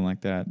something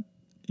like that,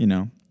 you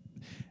know.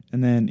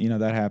 And then, you know,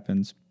 that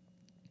happens.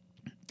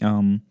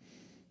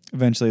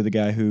 Eventually the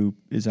guy who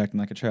is acting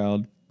like a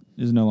child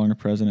is no longer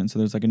president. So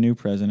there's like a new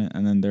president.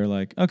 And then they're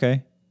like,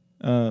 okay,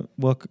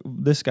 well,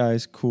 this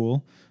guy's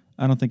cool.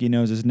 I don't think he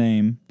knows his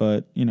name,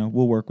 but, you know,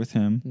 we'll work with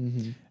him.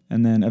 Mm-hmm.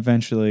 And then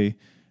eventually,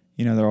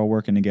 you know, they're all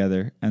working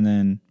together. And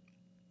then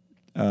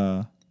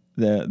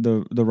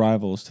the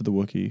rivals to the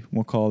Wookiee,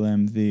 we'll call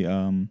them the...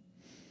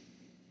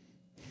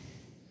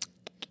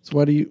 So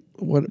what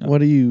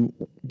are you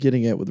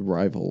getting at with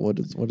rival? What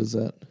is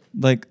that?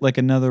 Like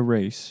another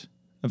race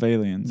of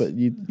aliens. But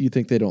you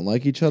think they don't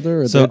like each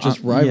other, or they're just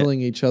rivaling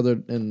each other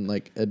in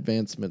like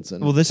advancements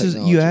and... Well, this is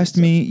you asked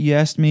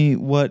me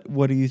what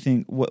do you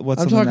think?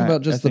 What's I'm talking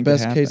about just the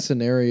best case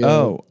scenario.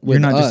 Oh, you're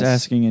not just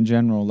asking in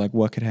general, like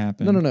what could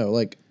happen. No.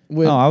 Like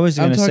I was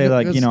going to say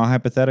like, you know,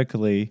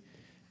 hypothetically,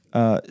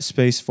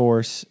 Space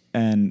Force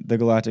and the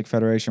Galactic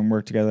Federation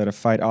work together to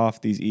fight off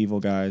these evil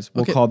guys.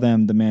 We'll call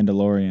them the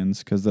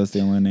Mandalorians because that's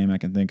the only name I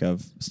can think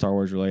of Star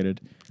Wars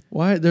related.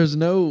 Why? There's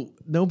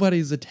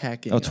nobody's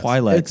attacking us.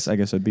 Twi'leks, I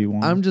guess would be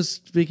one. I'm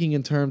just speaking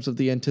in terms of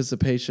the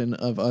anticipation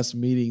of us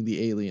meeting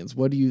the aliens.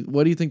 What do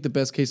you think the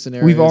best case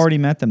scenario is? We've already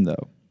met them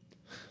though.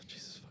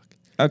 Jesus fuck.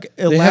 Okay,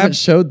 they haven't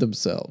showed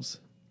themselves.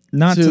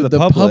 Not to the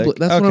public.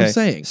 That's what I'm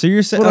saying. So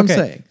you're saying what I'm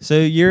saying. So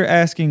you're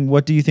asking,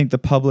 what do you think the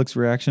public's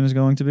reaction is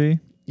going to be?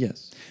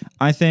 Yes.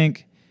 I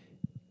think,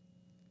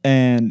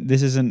 and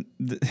this isn't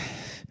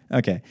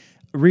okay.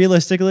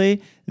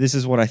 Realistically, this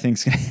is what I think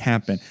is going to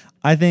happen.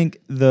 I think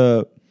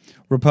the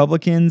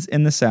Republicans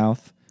in the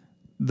South,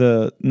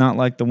 not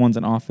like the ones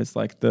in office,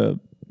 like the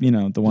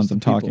ones I'm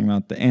talking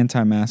about, the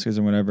anti-maskers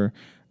and whatever,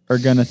 are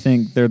going to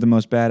think they're the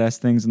most badass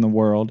things in the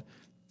world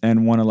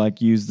and want to like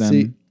use them.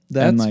 See,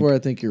 that's where I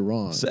think you're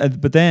wrong. So,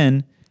 but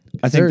then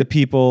I think the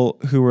people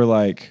who were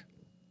like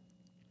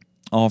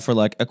all for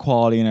like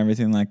equality and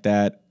everything like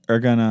that are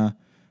going to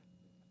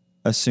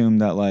assume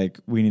that like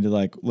we need to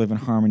like live in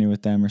harmony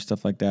with them or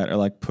stuff like that, or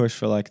like push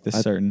for like this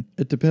certain.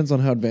 It depends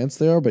on how advanced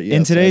they are, but yes,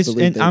 in today's,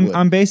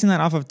 I'm basing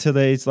that off of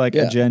today's like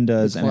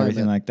agendas and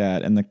everything like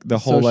that, and the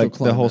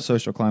whole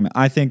social climate.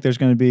 I think there's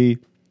going to be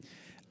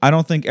I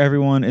don't think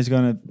everyone is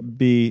going to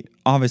be,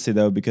 obviously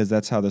though, because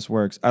that's how this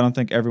works, I don't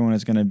think everyone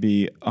is going to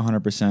be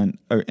 100%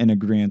 in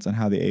agreement on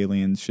how the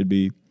aliens should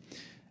be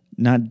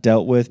not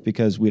dealt with,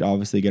 because we'd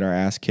obviously get our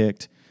ass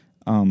kicked.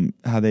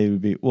 How they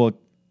would be, well,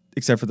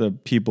 except for the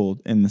people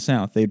in the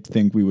South, they'd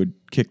think we would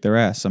kick their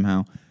ass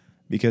somehow,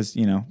 because,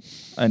 you know,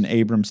 an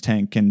Abrams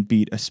tank can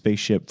beat a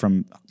spaceship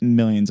from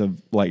millions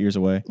of light years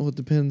away. Well, it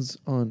depends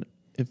on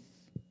if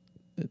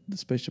the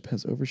spaceship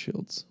has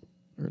overshields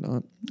or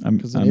not. I'm-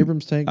 Because an I'm-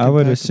 Abrams tank I can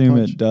would pack a assume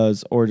punch. it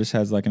does, or just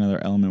has like another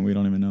element we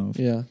don't even know of.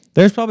 Yeah.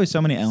 There's probably so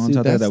many elements See,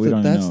 out there that we don't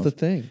even know. That's the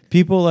thing.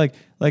 People like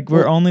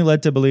we're Well- only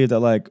led to believe that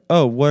like,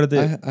 oh, what are the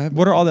I have-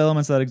 what are all the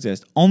elements that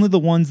exist? Only the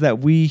ones that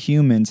we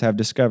humans have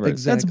discovered.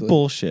 Exactly. That's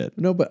bullshit.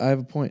 No, but I have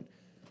a point.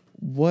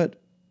 What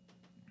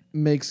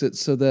makes it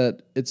so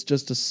that it's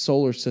just a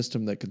solar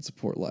system that can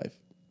support life?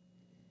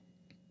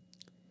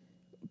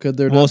 Could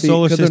there Well, not be,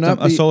 solar could there system.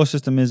 not A be- solar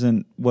system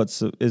isn't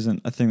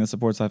a thing that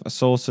supports life. A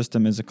solar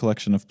system is a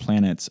collection of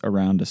planets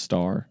around a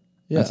star.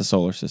 Yeah. That's a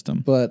solar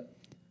system. But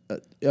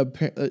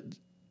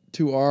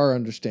to our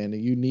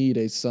understanding, you need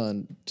a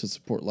sun to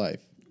support life.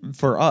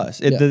 For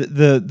us, Yeah.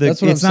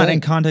 That's what it's I'm not in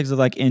saying. context of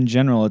like in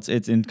general. It's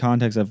in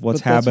context of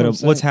what's But that's what I'm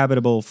habitable. What's saying.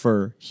 habitable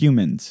for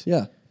humans.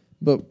 Yeah.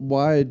 But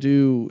why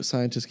do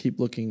scientists keep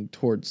looking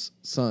towards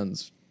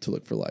suns to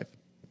look for life?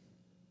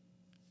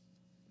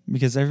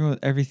 Because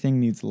everything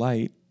needs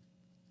light.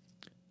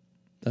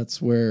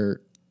 That's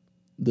where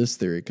this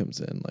theory comes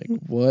in. Like,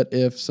 what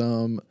if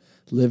some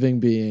living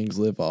beings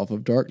live off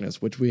of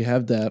darkness, which we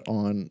have that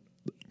on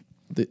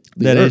the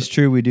That Earth. is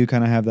true. We do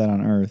kind of have that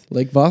on Earth.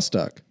 Lake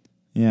Vostok.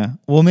 Yeah.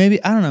 Well,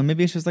 maybe I don't know.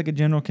 Maybe it's just like a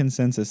general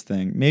consensus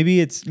thing. Maybe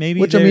Which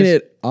I mean,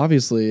 it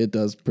obviously it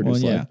does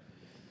produce Well, yeah. life.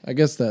 I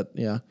guess that,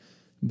 yeah.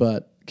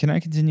 But Can I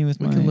continue with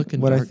We can look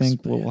in what I dark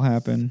think what will space.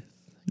 happen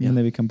Yeah. when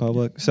they become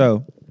public?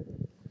 So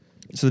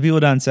the people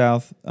down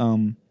south,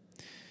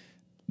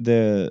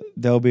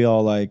 they'll be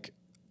all like,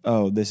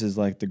 "Oh, this is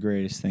like the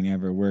greatest thing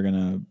ever. We're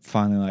gonna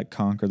finally like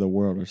conquer the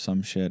world or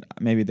some shit."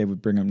 Maybe they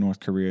would bring up North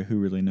Korea. Who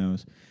really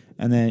knows?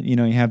 And then you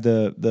have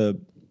the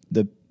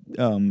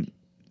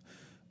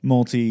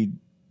multi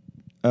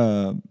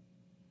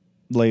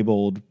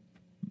labeled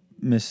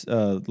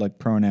like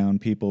pronoun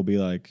people be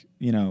like,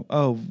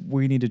 oh,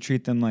 we need to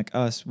treat them like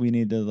us. We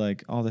need to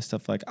like all this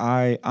stuff like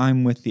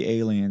I'm with the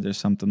aliens or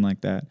something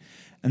like that.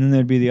 And then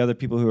there'd be the other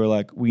people who are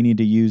like, we need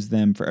to use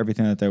them for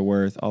everything that they're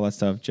worth, all that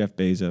stuff. Jeff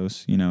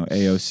Bezos,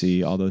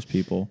 AOC, all those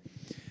people.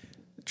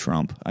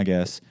 Trump, I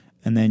guess.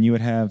 And then you would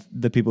have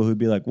the people who'd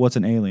be like, what's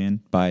an alien?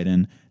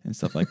 Biden and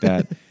stuff like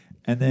that.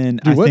 And then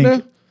Do what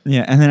now?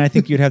 and then I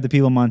think you'd have the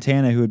people in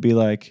Montana who would be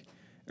like,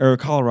 or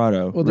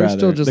Colorado. Well, they're rather.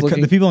 still just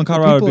looking- the people in the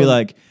Colorado would be people in-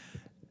 like,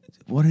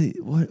 what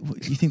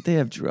you think they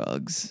have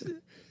drugs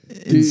in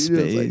dude, it's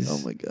space? like,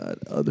 oh my God,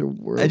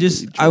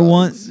 otherworldly I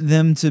want drugs.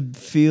 them to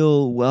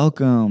feel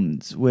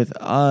welcomed with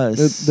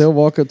us. They'll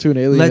walk up to an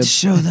alien. Let's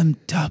show them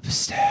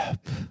dubstep.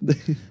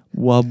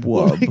 Wub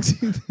What wub.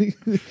 makes you think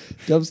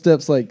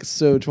dubstep's like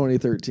so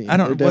 2013? I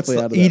don't. They're What's the definitely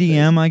out of that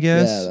EDM? phase. I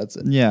guess. Yeah, that's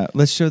it. Yeah,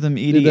 let's show them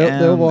EDM. Dude,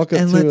 they'll walk up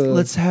and to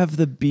let's have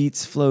the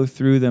beats flow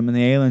through them, and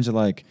the aliens are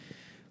like,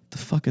 "The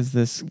fuck is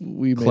this?"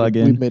 We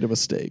Plug-in. made a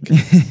mistake.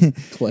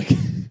 Click.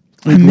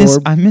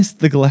 I missed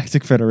the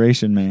Galactic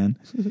Federation, man.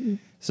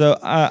 So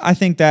I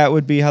think that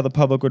would be how the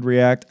public would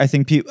react. I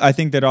think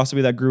there'd also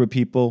be that group of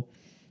people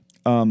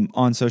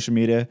on social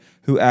media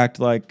who act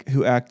like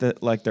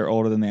they're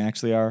older than they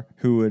actually are,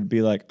 who would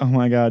be like, "Oh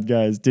my God,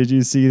 guys, did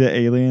you see the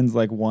aliens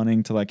like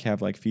wanting to like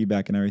have like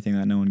feedback and everything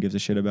that no one gives a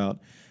shit about?"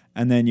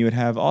 And then you would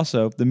have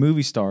also the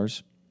movie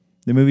stars.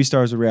 The movie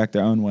stars would react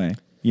their own way.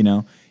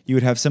 You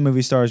would have some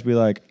movie stars be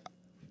like,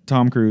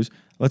 Tom Cruise,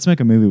 let's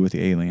make a movie with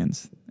the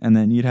aliens. And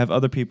then you'd have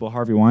other people,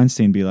 Harvey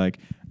Weinstein, be like,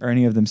 are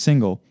any of them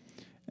single?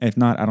 If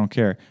not, I don't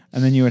care.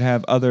 And then you would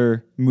have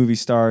other movie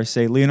stars,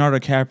 say Leonardo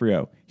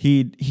DiCaprio.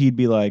 He'd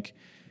be like,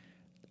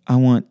 I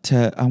want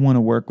to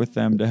work with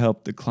them to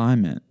help the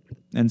climate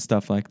and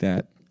stuff like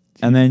that.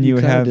 And then you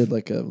would kinda have. did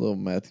like a little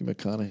Matthew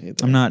McConaughey. There.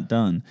 I'm not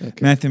done. Okay.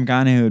 Matthew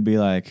McConaughey would be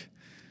like,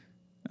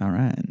 all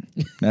right.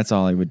 That's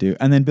all he would do.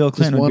 And then Bill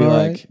Clinton would one be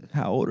all like,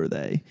 how old are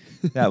they?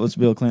 That was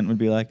Bill Clinton would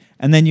be like.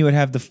 And then you would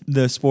have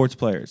the sports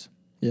players.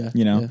 Yeah.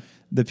 Yeah.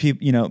 The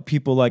people,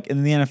 people like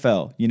in the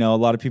NFL, a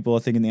lot of people I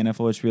think in the NFL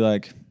would just be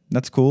like,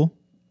 that's cool.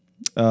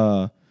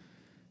 We're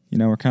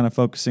kind of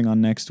focusing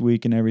on next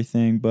week and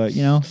everything, but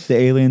if the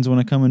aliens want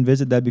to come and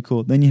visit, that'd be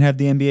cool. Then you'd have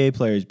the NBA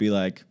players be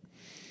like,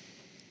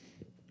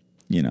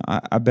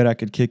 I bet I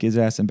could kick his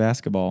ass in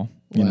basketball,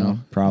 Wow.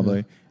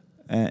 probably.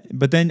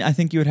 But then I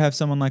think you would have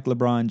someone like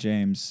LeBron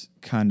James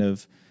kind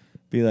of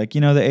be like, the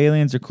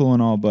aliens are cool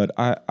and all, but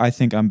I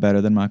think I'm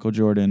better than Michael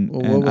Jordan.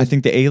 Well, And I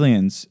think the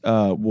aliens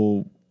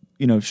will,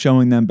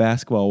 showing them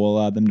basketball will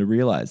allow them to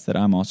realize that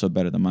I'm also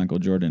better than Michael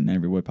Jordan in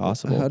every way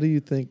possible. How do you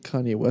think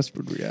Kanye West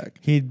would react?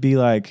 He'd be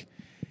like,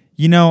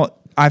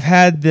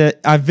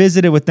 I've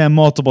visited with them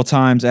multiple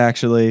times,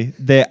 actually.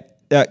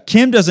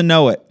 Kim doesn't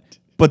know it,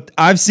 but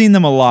I've seen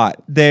them a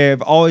lot.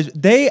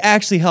 They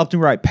actually helped me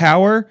write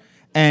Power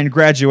and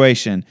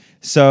Graduation.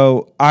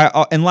 So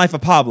in Life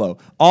of Pablo,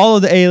 all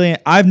of the alien,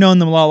 I've known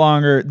them a lot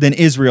longer than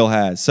Israel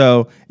has.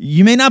 So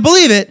you may not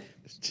believe it,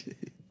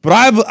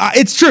 but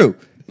it's true.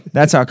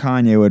 That's how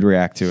Kanye would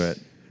react to it.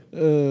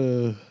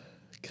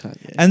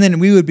 Kanye. And then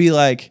we would be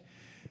like,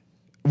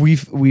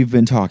 we've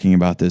been talking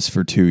about this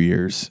for 2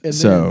 years. And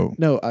so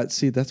then, no,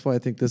 see, that's why I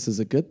think this is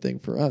a good thing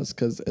for us,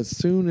 because as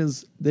soon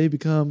as they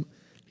become,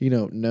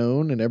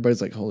 known, and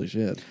everybody's like, "Holy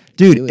shit,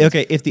 dude!" aliens.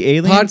 Okay, if the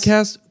aliens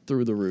podcast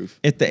through the roof,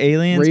 if the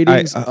aliens,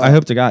 ratings I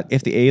hope to God,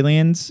 if the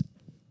aliens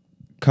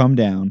come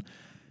down,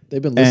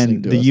 they've been listening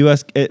and to the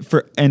us.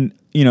 U.S.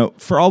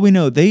 for all we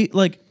know, they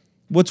like.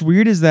 What's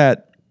weird is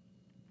that.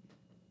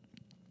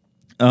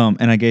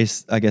 And I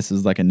guess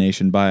is like a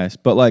nation bias,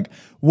 but like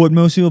what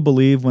most people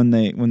believe when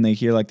they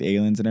hear like the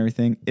aliens and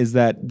everything is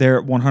that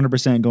they're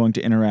 100% going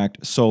to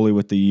interact solely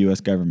with the U.S.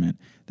 government.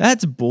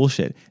 That's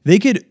bullshit. They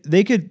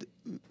could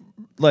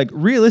like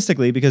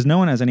realistically, because no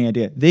one has any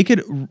idea, they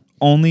could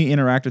only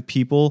interact with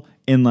people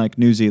in like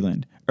New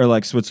Zealand or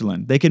like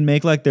Switzerland. They could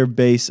make like their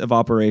base of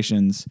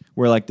operations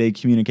where like they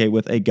communicate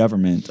with a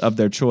government of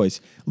their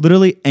choice,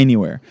 literally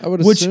anywhere. I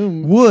would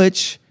assume,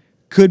 which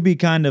could be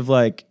kind of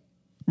like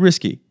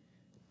risky.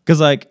 Because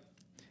like,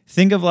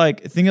 think of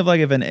like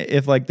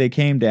if like they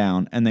came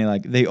down and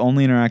they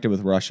only interacted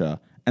with Russia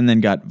and then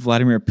got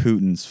Vladimir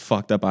Putin's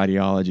fucked up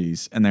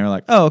ideologies and they're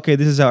like, oh, okay,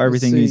 this is how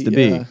everything needs to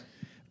be.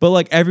 But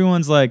like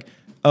everyone's like,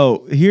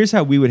 oh, here's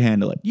how we would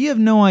handle it. You have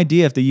no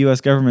idea if the U.S.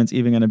 government's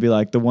even going to be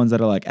like the ones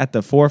that are like at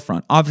the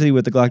forefront. Obviously,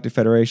 with the Galactic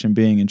Federation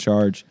being in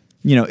charge,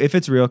 if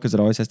it's real, because it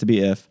always has to be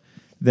if,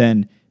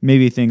 then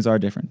maybe things are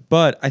different.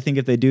 But I think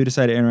if they do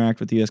decide to interact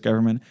with the U.S.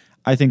 government,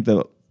 I think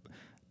the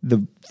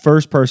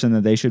first person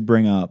that they should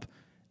bring up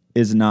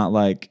is not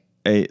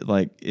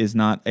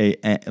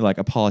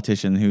a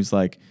politician who's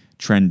like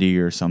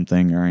trendy or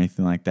something or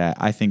anything like that.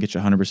 I think it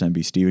should 100%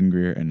 be Stephen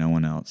Greer and no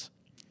one else.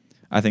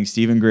 I think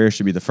Stephen Greer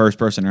should be the first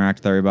person to interact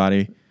with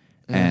everybody,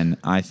 and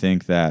I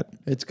think that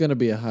it's going to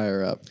be a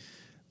higher up.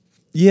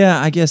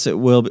 Yeah, I guess it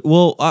will be.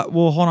 Well,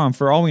 hold on.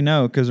 For all we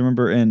know, because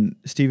remember in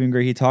Stephen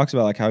Greer, he talks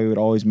about like how he would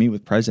always meet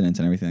with presidents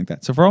and everything like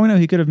that. So for all we know,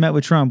 he could have met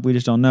with Trump. We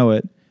just don't know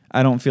it.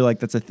 I don't feel like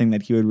that's a thing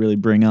that he would really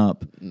bring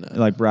up,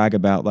 like brag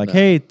about. Like,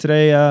 hey,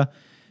 today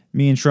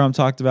me and Trump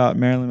talked about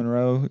Marilyn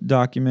Monroe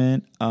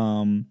document.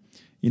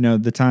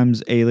 The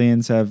times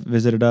aliens have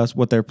visited us,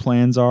 what their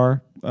plans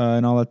are,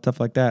 and all that stuff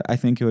like that. I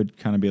think it would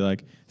kind of be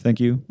like, thank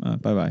you,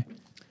 bye-bye.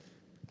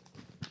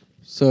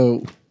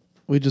 So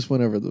we just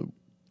went over the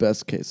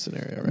best case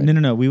scenario, right?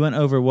 No. We went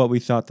over what we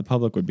thought the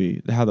public would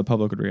be, how the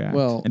public would react,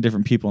 and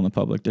different people in the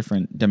public,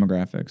 different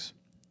demographics.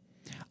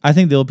 I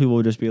think the old people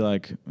would just be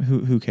like,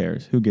 who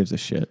cares? Who gives a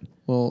shit?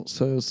 Well,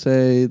 so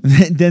say...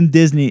 Then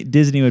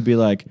Disney would be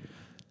like,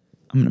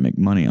 I'm going to make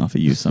money off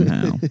of you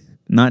somehow.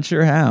 Not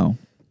sure how,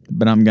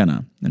 but I'm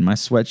gonna. And my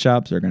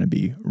sweatshops are going to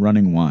be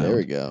running wild. There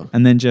we go.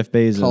 And then Jeff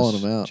Bezos.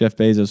 Calling him out. Jeff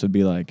Bezos would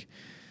be like...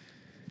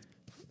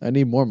 I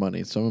need more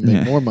money, so I'm going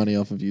to make more money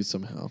off of you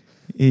somehow.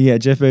 Yeah,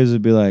 Jeff Bezos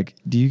would be like,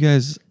 do you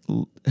guys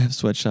have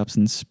sweatshops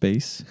in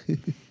space?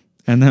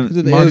 And then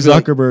Mark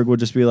Zuckerberg would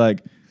just be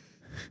like,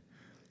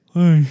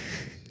 hi.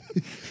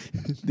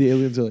 The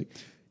aliens are like,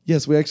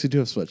 yes, we actually do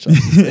have sweatshops.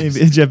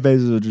 Jeff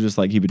Bezos would just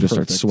like, he would just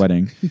start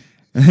sweating.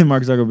 And then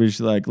Mark Zuckerberg would be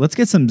just like, let's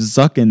get some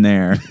Zuck in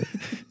there.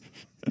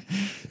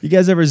 You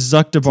guys ever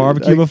zucked a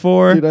barbecue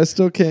before? Dude, I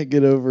still can't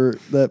get over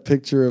that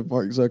picture of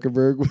Mark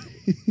Zuckerberg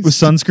with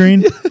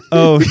sunscreen.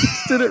 Oh, he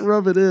didn't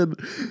rub it in.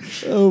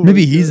 Oh,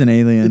 maybe he's an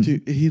alien.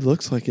 Dude, he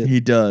looks like it. He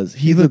does.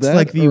 He Either looks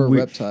like the weird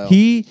reptile.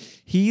 He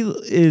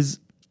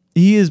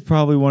is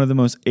probably one of the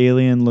most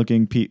alien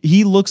looking people.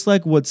 He looks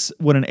like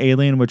what an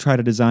alien would try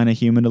to design a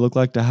human to look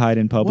like to hide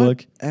in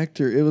public. What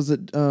actor? It was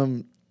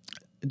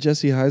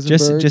Jesse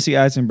Eisenberg. Jesse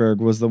Eisenberg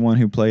was the one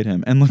who played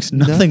him and looks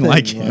nothing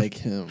like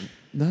him.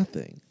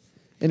 Nothing.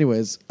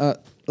 Anyways,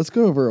 let's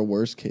go over a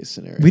worst case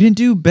scenario. We didn't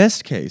do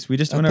best case. We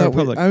just went over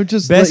public. I would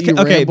just let you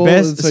ramble,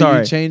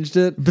 you changed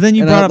it. But then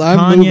you brought up Kanye.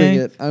 I'm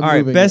moving it. All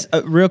right,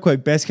 real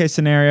quick, best case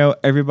scenario,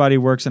 everybody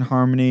works in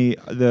harmony,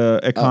 the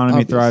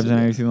economy thrives and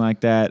everything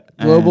like that.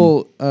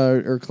 Global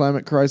or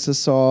climate crisis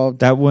solved.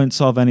 That wouldn't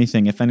solve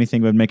anything. If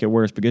anything, it would make it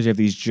worse because you have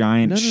these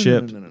giant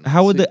ships.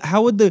 Why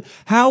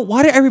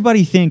do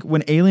everybody think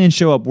when aliens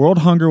show up, world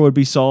hunger would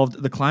be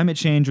solved, the climate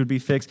change would be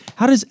fixed?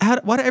 Why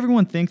do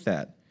everyone think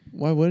that?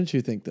 Why wouldn't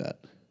you think that?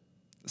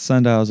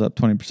 Sundial's up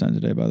 20%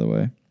 today, by the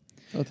way.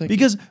 Oh, thank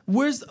because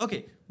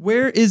you.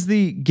 Where is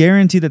the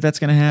guarantee that that's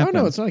going to happen? Oh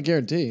no, it's not a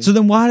guarantee. So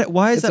then why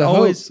is that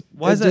always? Hope.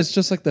 Why is that? It's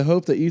just like the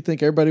hope that you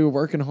think everybody would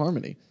work in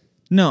harmony.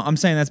 No, I'm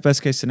saying that's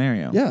best case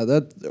scenario. Yeah,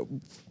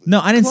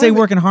 No, I didn't say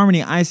work in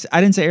harmony. I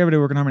didn't say everybody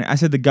work in harmony. I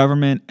said the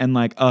government and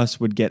like us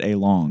would get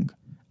along.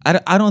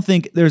 I don't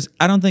think there's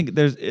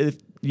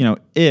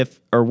if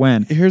or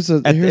when. At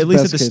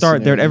least at the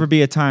start there'd ever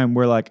be a time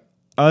where like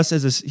us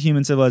as a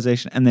human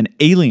civilization and then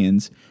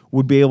aliens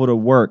would be able to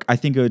work. I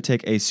think it would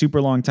take a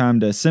super long time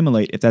to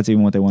assimilate if that's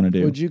even what they want to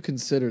do. Would you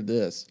consider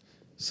this?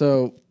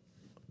 So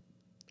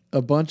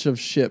a bunch of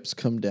ships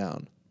come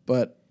down,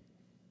 but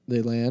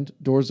they land,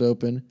 doors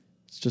open.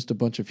 It's just a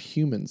bunch of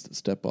humans that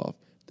step off.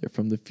 They're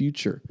from the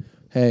future.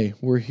 Hey,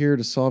 we're here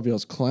to solve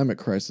y'all's climate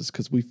crisis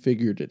because we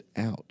figured it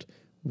out.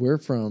 We're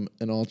from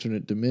an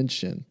alternate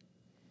dimension.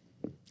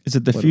 Is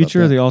it the What future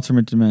about or that? the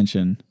alternate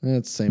dimension?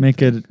 That's the same Make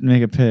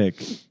thing. a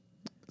pick.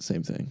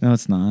 Same thing. No,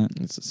 it's not.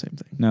 It's the same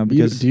thing. No,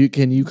 because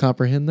can you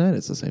comprehend that?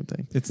 It's the same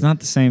thing. it's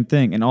not the same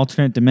thing. An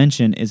alternate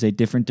dimension is a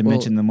different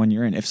dimension than one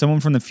you're in. If someone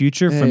from the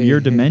future from your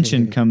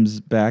dimension comes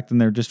back, then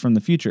they're just from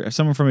the future. If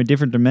someone from a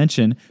different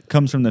dimension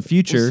comes from the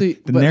future, see,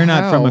 then but they're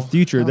not from a how?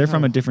 future. They're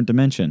from How? a different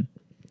dimension.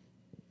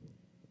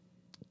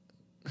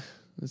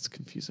 It's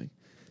confusing.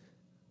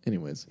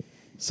 Anyways,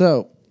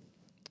 so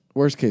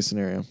worst case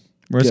scenario,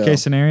 Worst Go.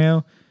 case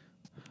scenario,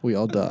 we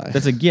all die.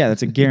 that's a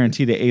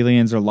guarantee. The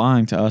aliens are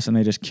lying to us and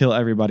they just kill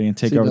everybody and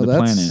take See, over no, the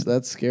planet.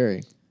 That's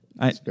scary.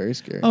 It's very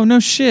scary. Oh no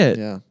shit!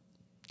 Yeah.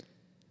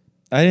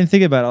 I didn't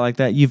think about it like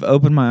that. You've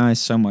opened my eyes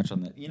so much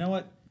on that. You know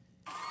what?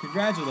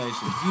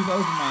 Congratulations. You've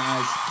opened my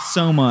eyes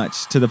so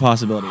much to the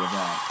possibility of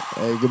that.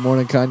 Hey, good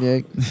morning,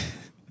 Kanye.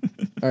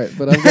 All right,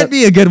 but I've got, That'd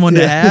be a good one to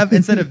Yeah. have.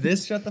 Instead of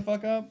this, shut the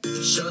fuck up.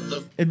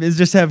 It's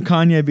just have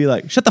Kanye be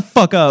like, shut the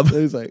fuck up.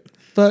 he's like,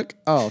 fuck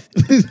off.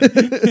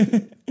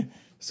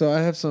 So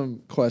I have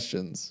some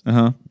questions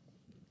Uh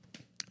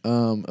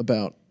huh.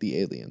 about the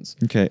aliens.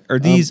 Okay. Are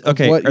these of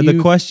what Are the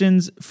you-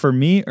 questions for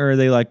me or are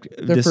they like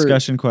They're for-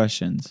 discussion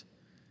questions?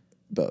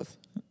 Both.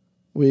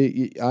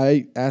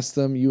 I ask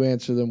them, you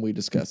answer them, we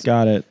discuss it.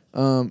 Got it.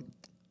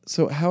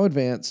 So how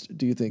advanced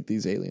do you think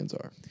these aliens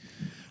are?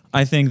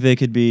 I think they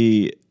could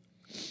be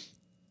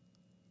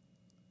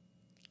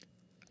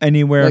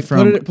anywhere Like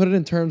from. put it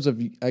in terms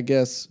of, I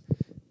guess,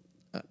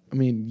 I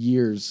mean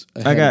years. I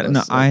ahead got of no.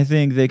 us. I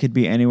think they could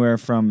be anywhere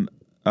from.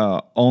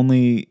 The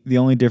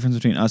only difference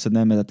between us and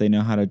them is that they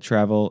know how to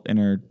travel But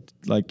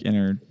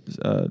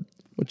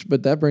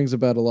that brings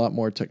about a lot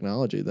more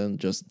technology than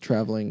just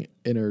traveling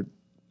inner.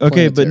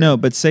 Okay, but planetary. no,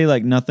 but say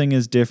like nothing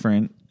is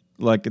different.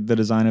 Like the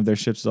design of their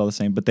ships is all the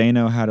same, but they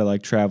know how to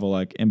like travel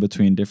like in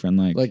between different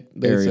Like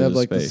they areas have of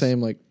like the space.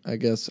 same like I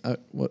guess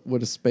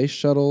what a space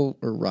shuttle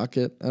or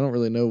rocket. I don't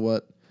really know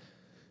what.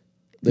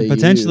 They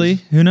Potentially,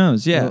 use. who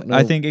knows? Yeah, don't know.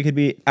 I think it could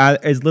be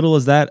as little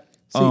as that.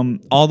 See-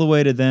 All the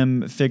way to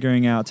them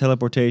figuring out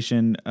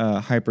teleportation,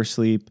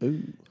 hypersleep,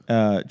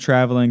 Ooh.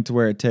 traveling to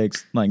where it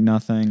takes like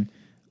nothing,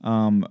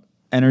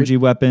 energy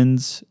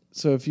weapons.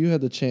 So if you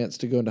had the chance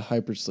to go into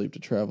hypersleep to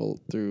travel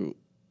through,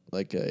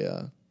 like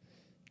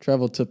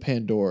travel to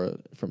Pandora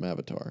from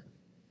Avatar,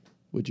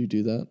 would you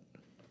do that?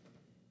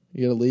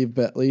 You got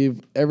to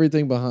leave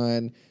everything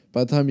behind.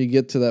 By the time you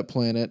get to that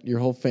planet, your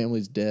whole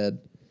family's dead.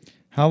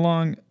 How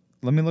long?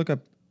 Let me look up.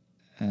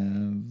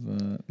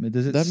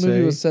 Does it That say?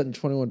 movie was set in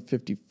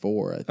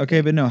 2154. I think.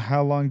 Okay, but no.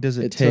 How long does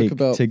it It took take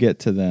about- to get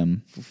to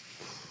them?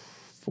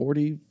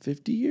 40,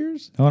 50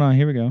 years? Hold on,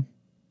 here we go.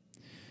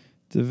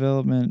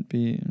 Development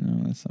B.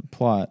 No, that's not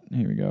plot.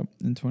 Here we go.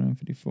 In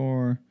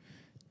 2154.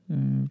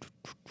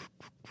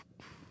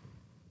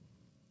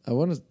 I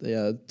want to.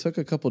 Yeah, it took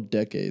a couple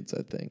decades,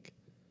 I think.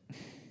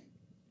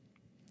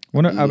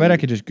 I bet I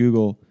could just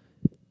Google.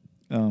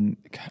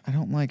 I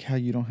don't like how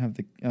you don't have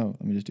the. Oh,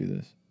 let me just do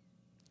this.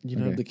 You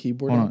don't have Okay. the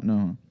keyboard. Hold on?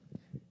 on,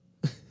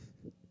 no.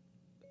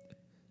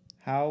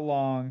 How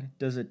long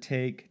does it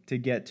take to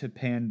get to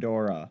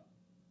Pandora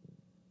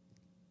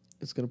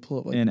It's gonna pull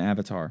up like in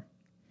Avatar?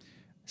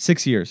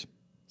 6 years.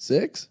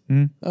 6.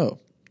 Mhm. Oh,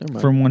 never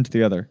mind. From one to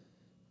the other.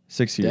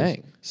 6 years.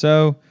 Dang.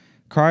 So,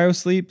 cryo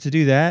sleep to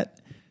do that?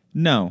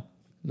 No.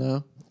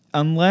 No.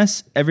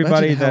 Unless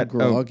everybody Imagine how that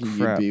groggy oh, you'd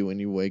crap. be when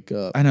you wake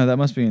up. I know that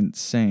must be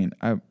insane.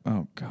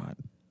 Oh god.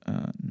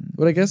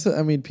 But I guess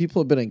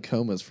people have been in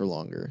comas for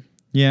longer.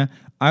 Yeah,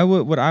 I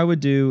would. What I would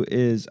do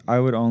is I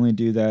would only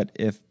do that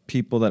if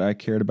people that I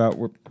cared about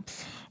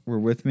were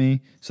with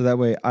me, so that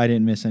way I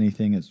didn't miss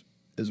anything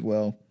as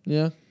well.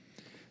 Yeah.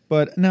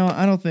 But no,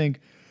 I don't think.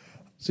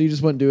 So you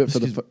just wouldn't do it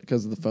Excuse-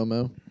 because of the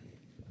FOMO?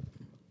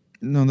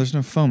 No, there's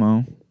no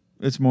FOMO.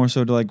 It's more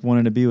so to like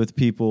wanting to be with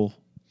people.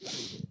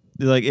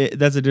 Like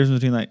that's the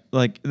difference between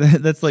like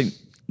that's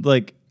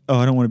like oh,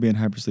 I don't want to be in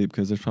hypersleep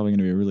because there's probably going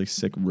to be a really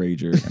sick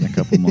rager in a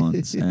couple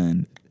months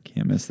and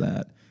can't miss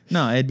that.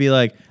 No, it'd be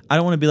like I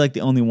don't want to be like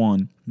the only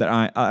one that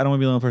I don't want to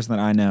be the only person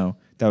that I know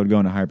that would go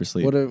into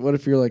hypersleep. What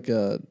if you're like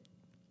a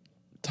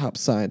top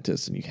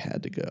scientist and you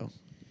had to go?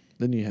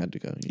 Then you had to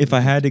go. If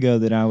I had to go,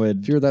 then I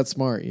would. If you're that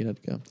smart, you had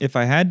to go. If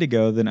I had to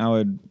go, then I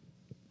would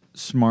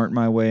smart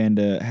my way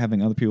into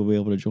having other people be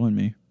able to join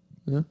me.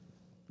 Yeah.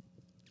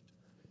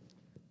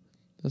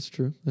 That's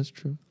true. That's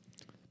true.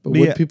 But But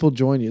would yeah. people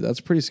join you? That's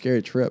a pretty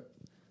scary trip.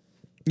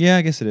 Yeah,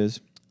 I guess it is.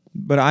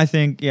 But I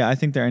think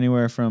they're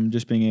anywhere from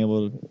just being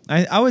able to.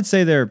 I would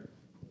say they're.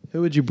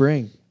 Who would you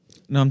bring?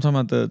 No, I'm talking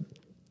about the.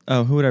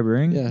 Oh, who would I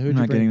bring? Yeah, who'd I'm you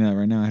not bring? getting that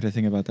right now. I had to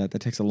think about that. That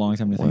takes a long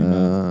time to think Wow.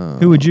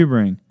 about. Who would you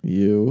bring?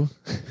 You.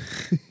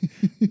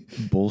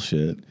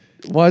 Bullshit.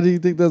 Why do you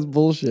think that's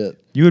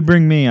bullshit? You would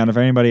bring me out of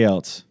anybody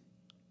else.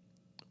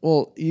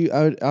 Well,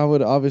 I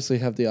would obviously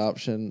have the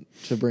option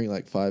to bring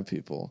like 5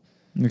 people.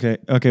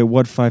 Okay.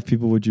 What 5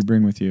 people would you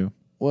bring with you?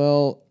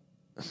 Well,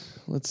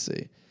 let's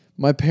see.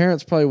 My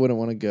parents probably wouldn't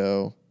want to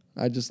go.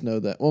 I just know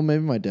that. Well,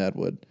 maybe my dad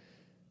would.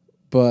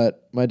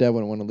 but my dad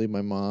wouldn't want to leave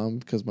my mom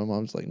because my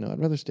mom's like, no, I'd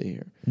rather stay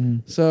here.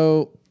 Mm.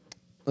 So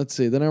let's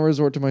see. Then I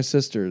resort to my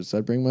sisters.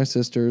 I'd bring my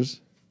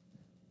sisters.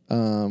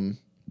 Let's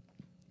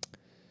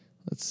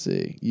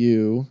see.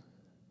 You.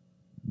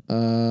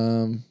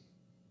 I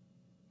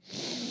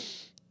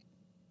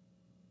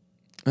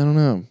don't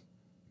know.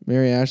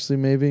 Mary Ashley,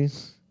 maybe.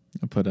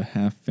 I'll put a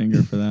half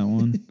finger for that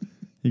one.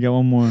 You got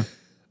one more.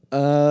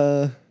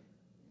 Well,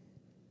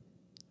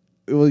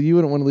 you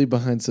wouldn't want to leave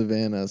behind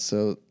Savannah,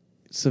 so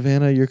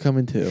Savannah, you're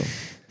coming too.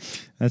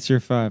 That's your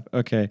 5.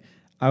 Okay.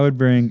 I would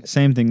bring,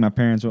 same thing, my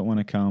parents wouldn't want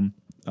to come,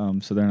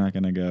 so they're not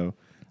going to go.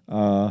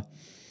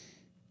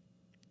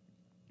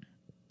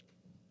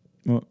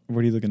 What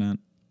are you looking at?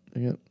 I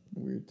got a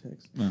weird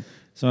text. No.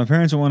 So my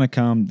parents would want to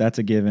come. That's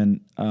a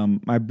given.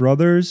 My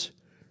brothers.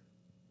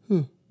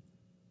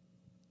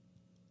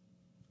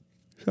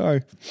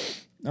 Sorry.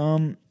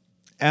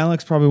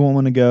 Alex probably won't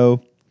want to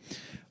go.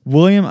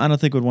 William, I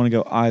don't think would want to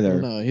go either.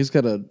 No, he's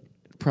got a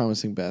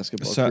promising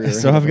basketball career.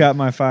 So I've got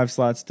my 5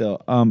 slots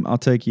still. I'll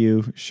take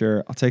you,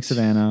 sure. I'll take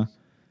Savannah.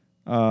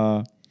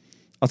 I'll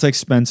take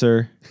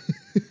Spencer.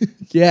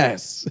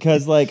 Yes.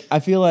 Because I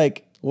feel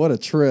like what a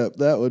trip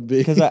that would be.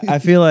 because I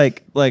feel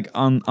like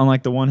on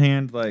like the one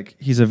hand, like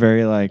he's a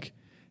very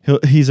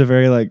he's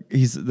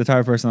the type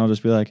of person I'll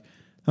just be like,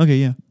 okay,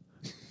 yeah,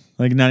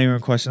 like not even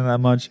question that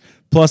much.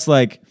 Plus,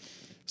 like,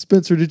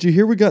 Spencer, did you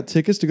hear we got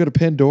tickets to go to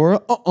Pandora?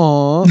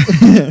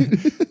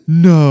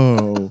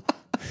 No.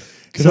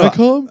 Can I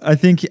come? I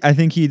think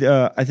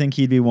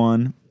he'd be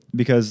one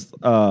because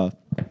I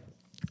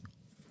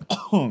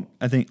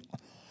think.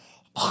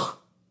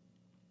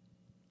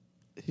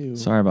 Ew.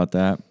 Sorry about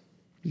that.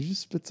 You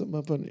just spit something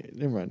up on you.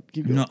 Never mind.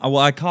 Keep going. No, well,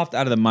 I coughed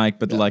out of the mic,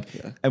 but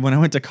and when I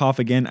went to cough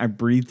again, I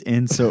breathed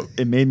in, so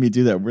it made me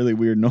do that really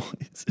weird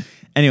noise.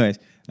 Anyways,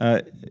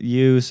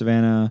 you,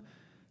 Savannah,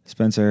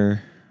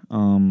 Spencer,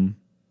 I'm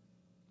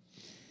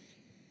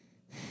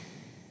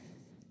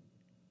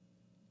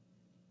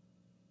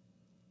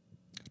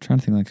trying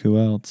to think like who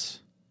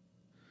else.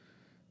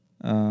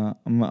 I'm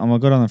gonna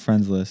go down the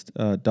friends list.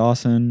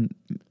 Dawson,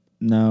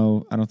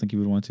 no, I don't think he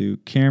would want to.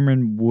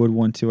 Cameron would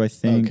want to, I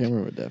think.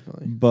 Cameron would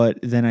definitely. But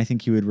then I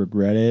think he would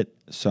regret it,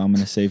 so I'm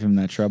gonna save him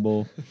that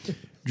trouble.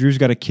 Drew's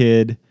got a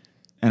kid,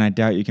 and I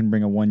doubt you can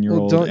bring a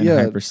 1-year-old in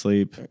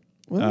hypersleep.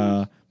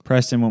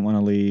 Preston won't want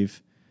to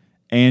leave.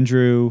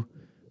 Andrew,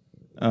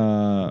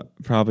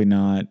 probably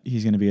not.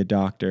 He's gonna be a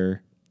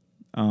doctor.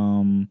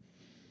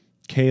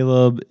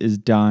 Caleb is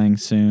dying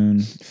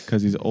soon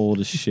because he's old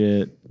as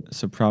shit,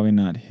 so probably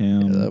not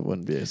him. Yeah, that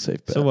wouldn't be a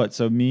safe bet. So what?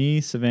 So me,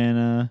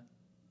 Savannah,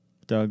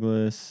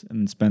 Douglas,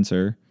 and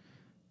Spencer.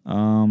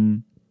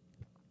 Maybe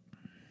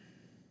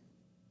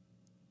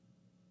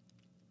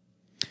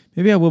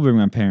I will bring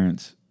my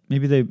parents.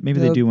 Maybe they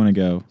do want to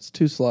go. It's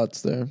 2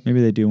 slots there.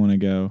 Maybe they do want to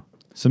go.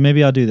 So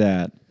maybe I'll do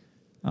that.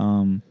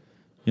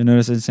 You'll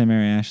notice I didn't say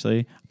Mary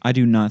Ashley. I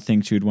do not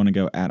think she would want to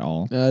go at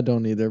all. I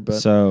don't either, but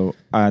so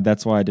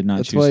that's why I did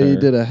not choose her. That's why you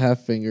did a half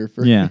finger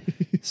for Yeah.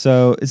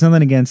 So it's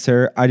nothing against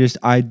her.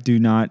 I do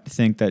not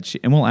think that she,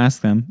 and we'll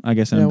ask them, I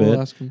guess, in a bit.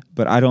 We'll ask them.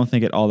 But I don't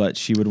think at all that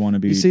she would want to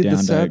be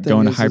down to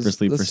going to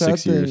hypersleep for 6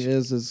 years.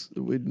 The sad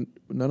thing is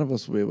none of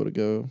us will be able to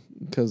go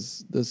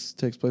because this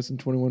takes place in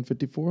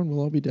 2154 and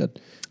we'll all be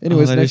dead.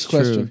 Anyways, next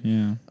question.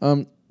 True.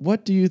 Yeah.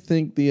 What do you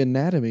think the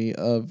anatomy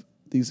of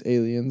these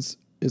aliens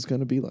is going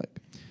to be like?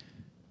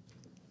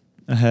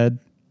 A head.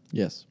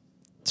 Yes.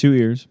 2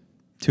 ears,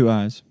 2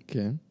 eyes,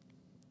 Okay.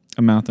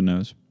 a mouth, a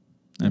nose,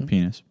 and a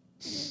penis.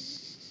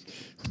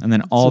 And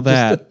then all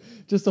that.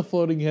 Just a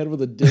floating head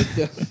with a dick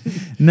down.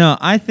 No,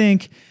 I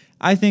think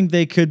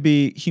they could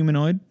be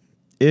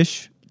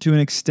humanoid-ish to an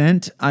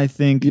extent. I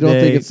think you don't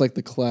think it's like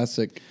the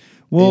classic.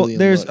 Well, alien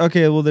there's look.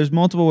 there's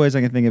multiple ways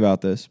I can think about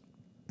this.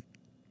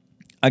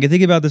 I can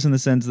think about this in the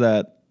sense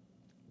that,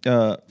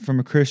 from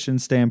a Christian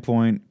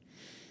standpoint,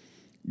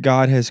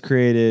 God has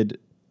created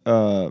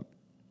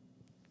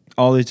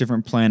all these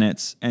different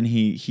planets, and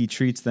he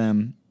treats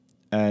them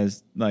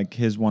as like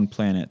his one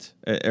planet,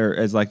 or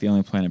as like the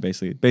only planet,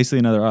 basically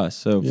another us.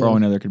 So for all we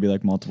know, there could be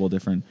like multiple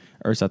different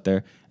Earths out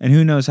there, and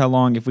who knows how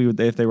long if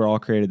they were all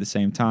created at the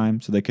same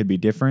time, so they could be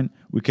different.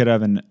 We could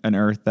have an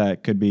Earth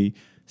that could be,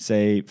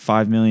 say,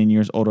 5 million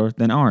years older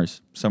than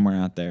ours, somewhere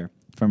out there.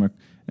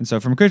 And so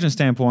from a Christian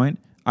standpoint,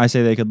 I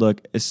say they could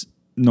look as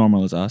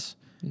normal as us.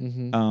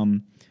 Mm-hmm.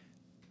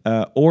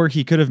 Or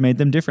he could have made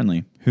them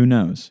differently. Who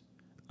knows?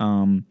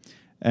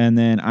 And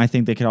then I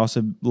think they could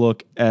also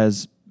look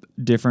as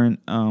different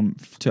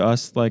to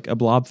us like a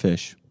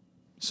blobfish.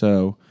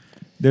 So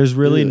there's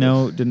really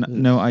no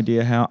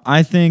idea how.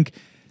 I think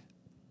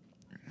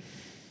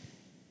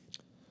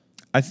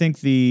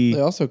They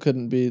also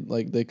couldn't be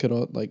like they could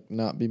like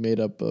not be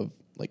made up of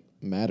like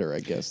matter. I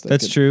guess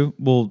that's true.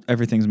 Well,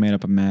 everything's made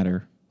up of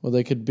matter. Well,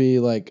 they could be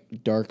like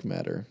dark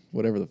matter,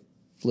 whatever the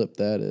flip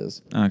that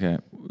is. Okay,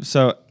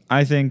 so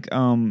I think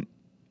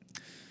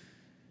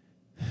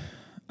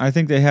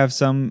they have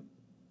some.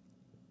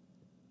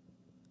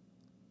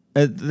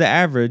 The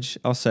average,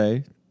 I'll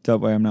say, that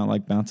way I'm not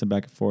like bouncing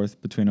back and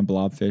forth between a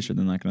blobfish and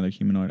then like another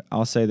humanoid.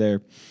 I'll say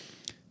they're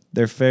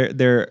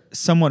They're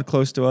somewhat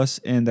close to us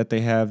in that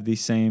they have the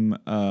same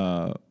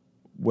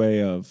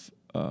way of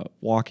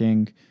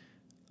walking,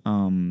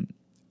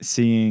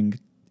 seeing,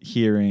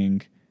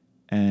 hearing,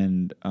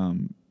 and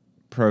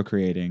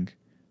procreating.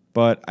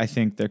 But I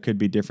think there could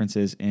be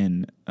differences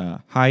in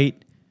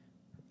height,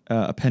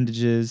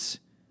 appendages,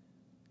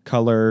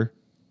 color,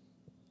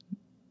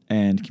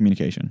 and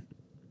communication.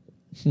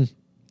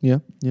 Yeah.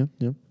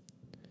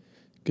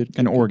 Good.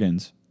 And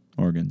organs.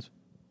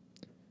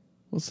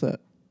 What's that?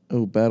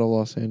 Oh, Battle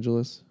Los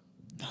Angeles.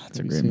 That's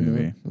a great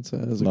movie. That's a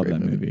Love great that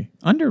movie.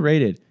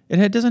 Underrated.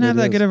 Doesn't have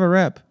that good of a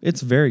rep.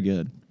 It's very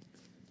good.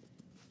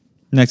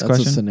 Next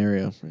question. That's a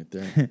scenario right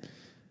there.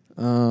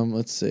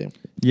 Let's see.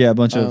 Yeah, a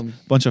bunch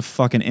of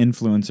fucking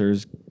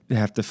influencers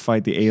have to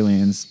fight the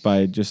aliens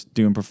by just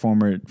doing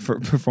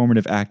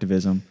performative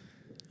activism.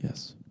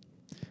 Yes.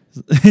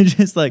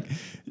 Just like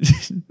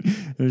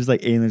there's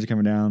like aliens are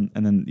coming down,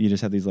 and then you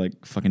just have these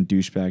like fucking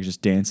douchebags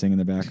just dancing in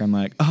the background,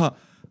 like,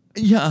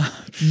 yeah,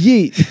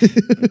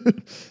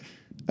 yeet.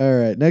 All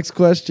right, next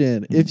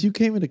question. If you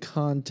came into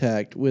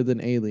contact with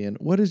an alien,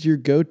 what is your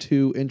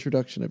go-to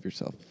introduction of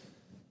yourself?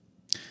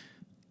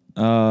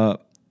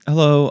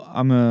 Hello,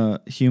 I'm a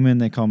human.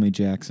 They call me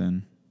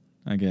Jackson,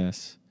 I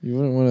guess. You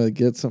wouldn't want to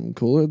get something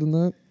cooler than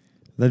that?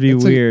 That'd be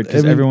weird,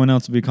 because everyone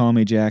else would be calling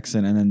me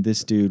Jackson, and then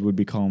this dude would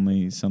be calling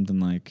me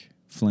something like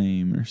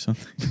Flame or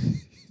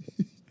something.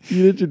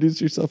 You'd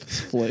introduce yourself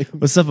as Flame.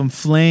 What's up, I'm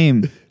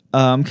Flame.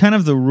 I'm kind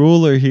of the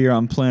ruler here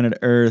on planet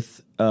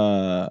Earth.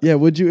 Yeah,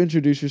 would you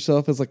introduce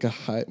yourself as like a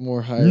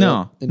more higher?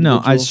 No.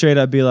 I'd straight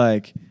up be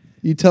like,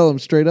 you tell them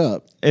straight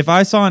up. If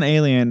I saw an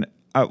alien,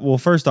 well,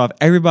 first off,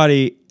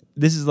 everybody.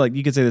 This is like,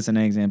 you could say this in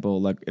an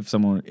example. Like if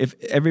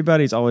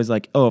everybody's always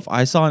like, oh, if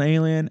I saw an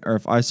alien or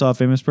if I saw a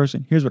famous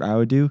person, here's what I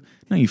would do.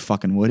 No, you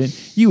fucking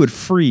wouldn't. You would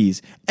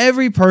freeze.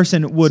 Every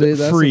person would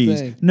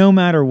freeze, no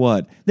matter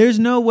what. There's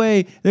no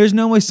way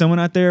someone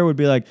out there would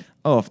be like,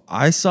 oh, if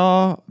I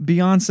saw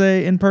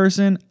Beyonce in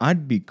person,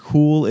 I'd be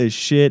cool as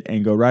shit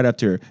and go right up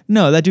to her.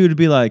 No, that dude would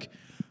be like,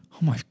 oh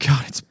my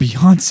God, it's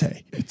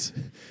Beyonce. It's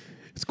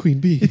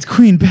Queen Bee. It's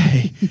Queen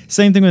Bey.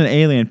 Same thing with an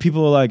alien.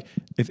 People are like,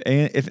 if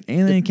an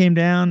alien came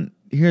down,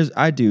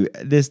 I do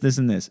this,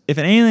 and this. If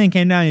an alien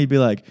came down, you'd be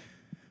like,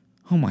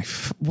 oh my,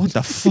 what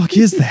the fuck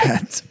is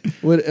that?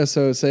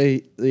 So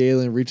say the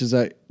alien reaches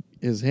out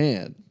his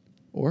hand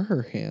or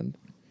her hand.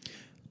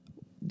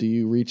 Do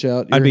you reach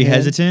out your I'd be hand?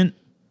 hesitant.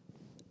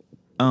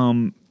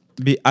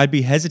 I'd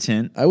be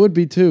hesitant. I would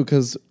be too,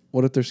 because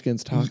what if their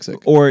skin's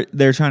toxic? Or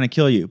they're trying to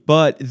kill you.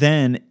 But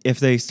then if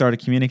they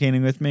started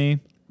communicating with me,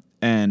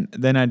 and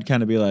then I'd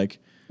kind of be like,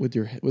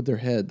 with their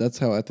head. That's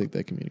how I think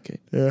they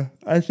communicate. Yeah,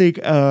 I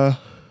think I'd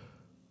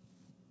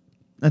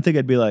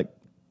be like,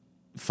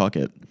 fuck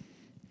it.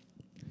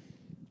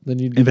 Then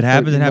if it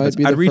happens, it happens.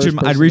 I'd reach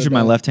with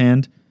my left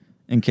hand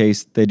in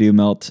case they do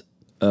melt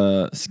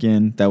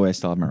skin. That way, I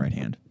still have my right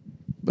hand.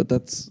 But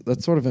that's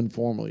sort of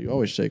informal. You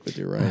always shake with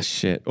your right. Oh,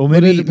 shit. Well,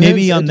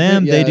 maybe on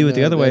them they do it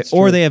the other way,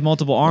 or they have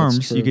multiple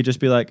arms. You could just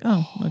be like,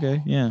 oh,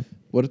 okay, yeah.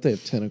 What if they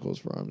have tentacles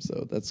for arms,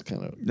 though?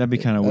 That'd be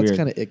kind of weird. That's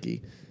kind of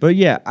icky. But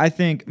yeah, I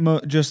think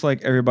just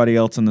like everybody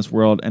else in this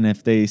world, and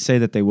if they say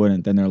that they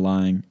wouldn't, then they're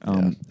lying.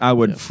 I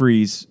would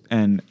freeze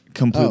and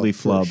completely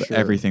flub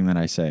everything that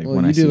I say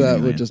when I see an alien. You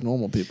do that with just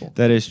normal people.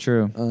 That is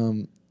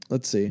true.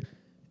 Let's see.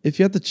 If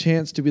you had the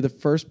chance to be the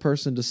first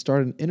person to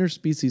start an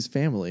interspecies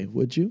family,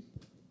 would you?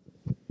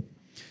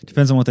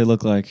 Depends on what they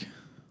look like.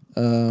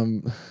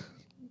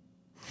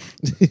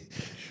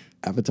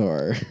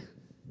 Avatar.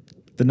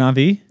 The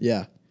Na'vi?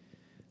 Yeah.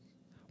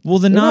 Well,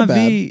 the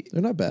Na'vi,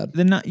 they're not bad.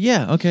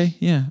 Yeah, okay,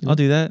 yeah, I'll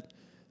do that.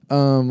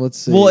 Let's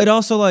see. Well,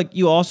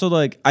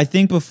 I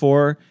think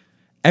before,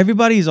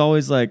 everybody's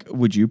always like,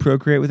 would you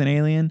procreate with an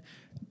alien?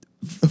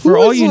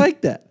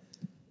 Like that?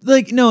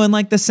 Like, no, in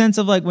like the sense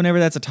of like whenever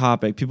that's a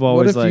topic, people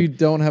always what if you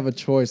don't have a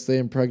choice? They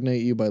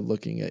impregnate you by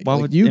looking at you. Why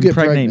would you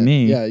impregnate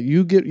me? Yeah,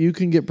 you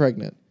can get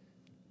pregnant.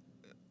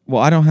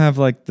 Well, I don't have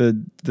like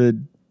the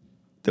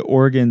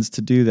organs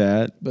to do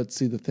that. But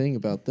see, the thing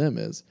about them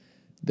is,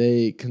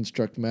 they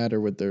construct matter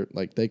with their,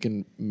 like, they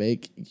can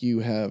make you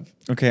have.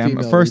 Okay,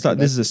 first off,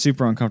 this is a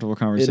super uncomfortable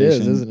conversation. It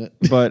is, isn't it?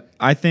 But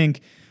I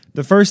think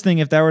the first thing,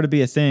 if that were to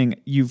be a thing,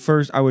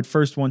 I would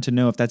first want to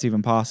know if that's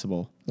even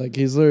possible. Like,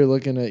 he's literally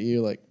looking at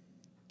you like,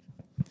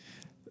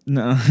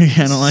 no, I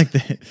don't like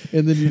that.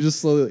 And then you just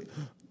slowly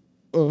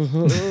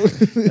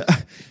like,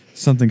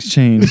 something's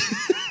changed.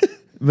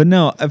 But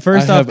no,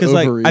 first off, because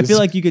like I feel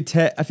like you could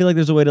I feel like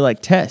there's a way to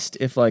like test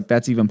if like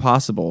that's even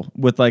possible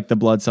with like the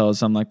blood cells,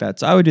 something like that.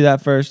 So I would do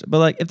that first. But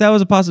like if that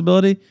was a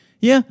possibility,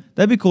 yeah,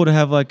 that'd be cool to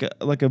have like a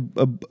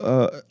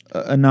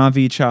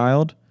Na'vi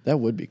child. That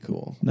would be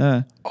cool.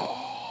 Yeah.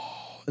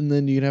 Oh, and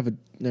then you'd have a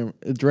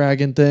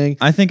dragon thing.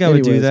 I think I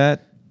would do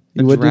that.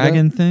 A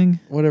dragon thing,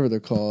 whatever they're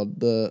called.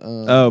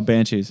 The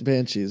banshees.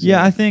 Banshees.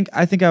 Yeah, I think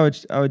I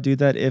would do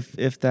that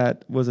if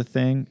that was a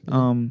thing.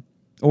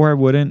 Or I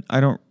wouldn't. I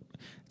don't.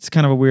 It's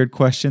kind of a weird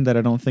question that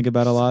I don't think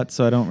about a lot,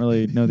 so I don't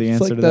really know the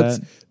answer to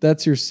that.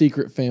 That's your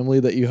secret family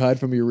that you hide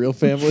from your real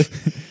family.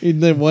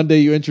 And then one day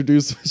you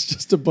introduce it's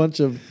just a bunch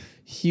of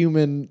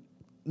human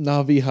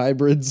Navi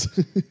hybrids.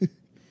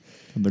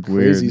 Look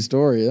Crazy weird.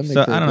 story. That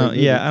So I don't know.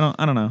 Yeah,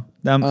 I don't know.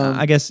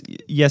 I guess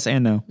yes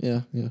and no.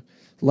 Yeah.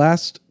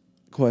 Last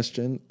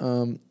question.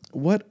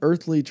 What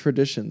earthly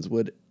traditions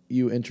would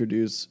you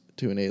introduce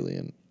to an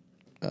alien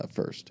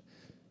first?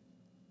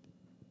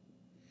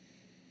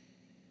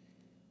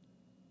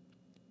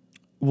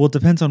 Well, it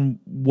depends on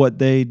what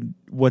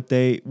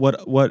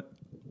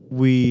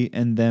we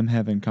and them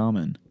have in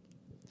common.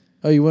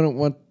 Oh, you wouldn't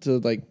want to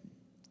like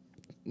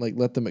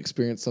let them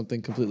experience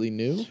something completely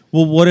new?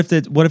 Well, what if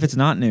it's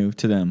not new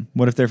to them?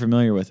 What if they're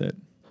familiar with it?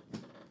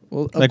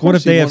 Well, like what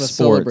if they have sports?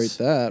 Celebrate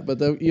that,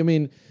 but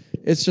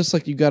it's just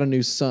like you got a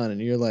new son and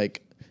you're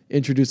like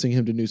introducing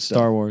him to new stuff.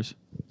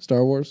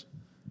 Star Wars,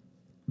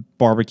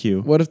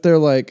 barbecue. What if they're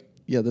like,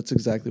 yeah, that's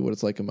exactly what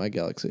it's like in my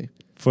galaxy.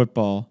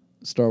 Football,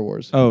 Star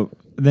Wars. Oh,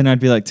 then I'd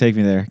be like, take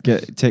me there.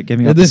 Get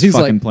me off this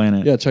fucking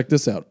planet. Yeah, check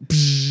this out.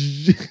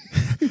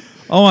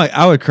 Oh,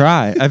 I would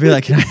cry. I'd be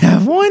like, can I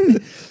have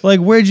one?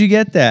 Like, where'd you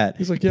get that?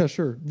 He's like, yeah,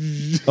 sure.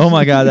 Oh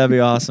my God, that'd be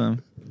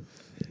awesome.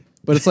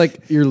 But it's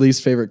like your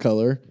least favorite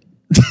color.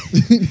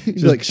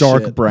 Just like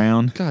dark shit.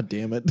 Brown. God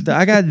damn it.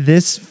 I got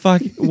this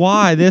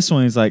why this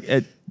one? He's like,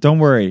 don't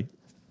worry.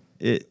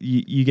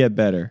 You get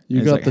better.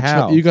 You got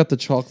like, you got the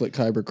chocolate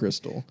kyber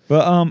crystal.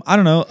 But I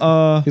don't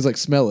know. He's like,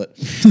 smell it.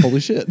 Holy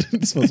shit.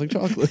 It smells like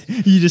chocolate.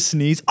 You just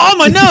sneeze. Oh,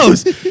 my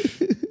nose.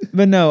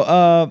 But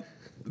no,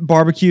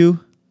 barbecue,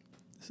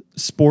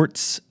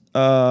 sports,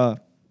 although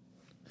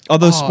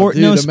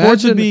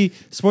sports would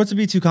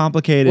be too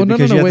complicated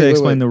because you have to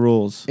explain the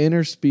rules.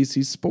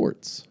 Interspecies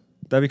sports.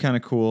 That'd be kind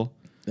of cool.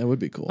 That would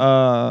be cool.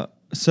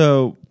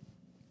 So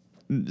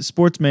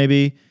sports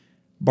maybe,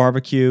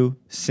 barbecue,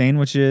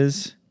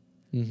 sandwiches,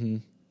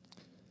 the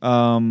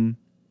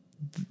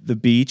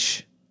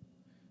beach,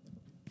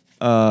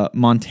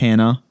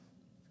 Montana.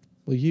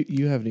 Well,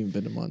 you haven't even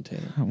been to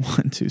Montana. I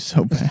want to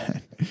so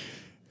bad.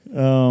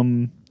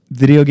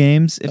 Video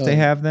games if they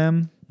have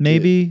them.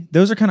 Maybe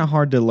those are kind of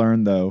hard to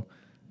learn though.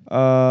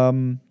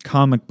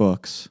 Comic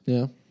books.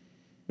 Yeah,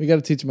 we got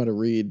to teach them how to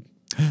read.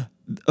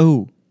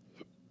 Oh,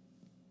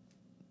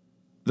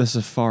 the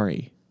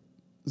safari.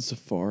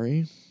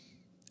 Safari.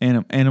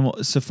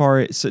 Animal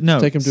safari. No,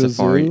 take them to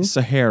safari. A zoo?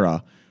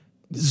 Sahara.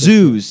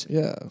 Zoos.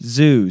 Yeah.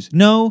 Zoos.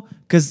 No,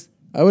 because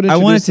I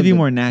want it to be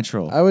more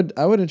natural. I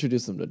would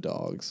introduce them to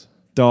dogs.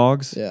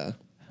 Dogs. Yeah.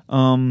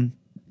 I'm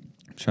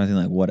trying to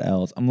think like what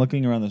else. I'm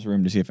looking around this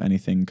room to see if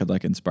anything could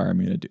like inspire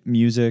me to do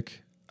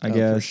music. I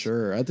guess for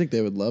sure. I think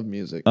they would love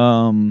music.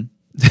 Any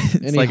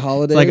like,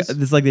 holidays?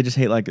 It's like they just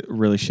hate like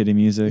really shitty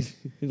music.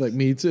 Like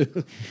me too.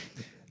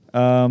 I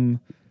don't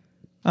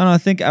know. I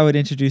think I would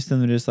introduce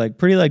them to just like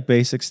pretty like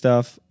basic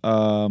stuff.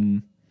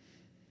 I'm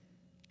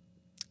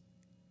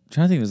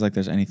trying to think if there's like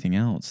there's anything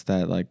else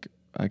that like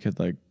I could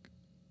like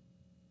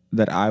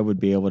that I would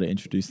be able to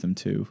introduce them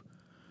to.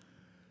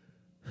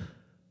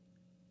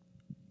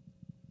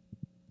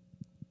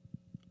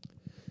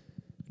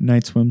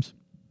 Night swims.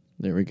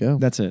 There we go.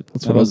 That's it.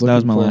 That was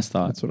my last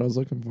thought. That's what I was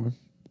looking for.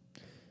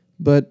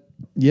 But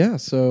yeah,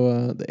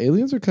 so the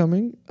aliens are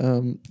coming,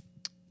 and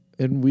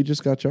we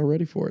just got y'all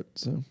ready for it.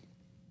 So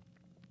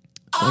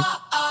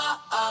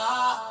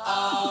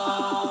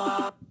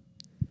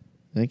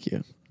thank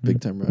you. Big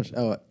Time Rush.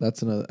 Oh,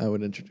 that's another. I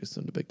would introduce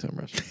them to Big Time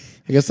Rush.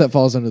 I guess that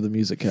falls under the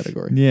music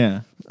category.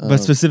 Yeah, but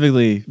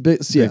specifically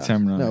Big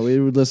Time Rush. No, we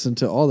would listen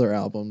to all their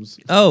albums.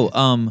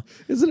 Oh,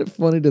 isn't it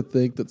funny to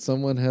think that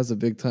someone has a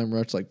Big Time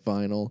Rush like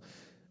vinyl?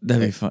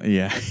 That'd be fun.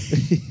 Yeah.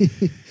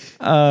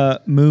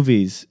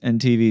 Movies and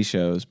TV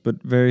shows,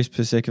 but very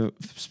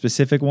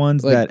specific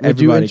ones like, that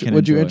everybody can enjoy.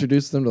 Would you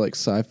introduce them to like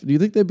sci-fi? Do you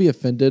think they'd be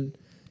offended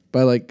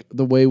by like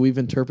the way we've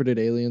interpreted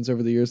aliens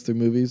over the years through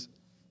movies?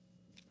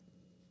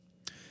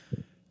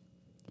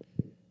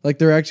 Like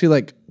they're actually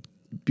like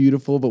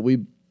beautiful, but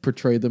we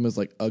portrayed them as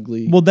like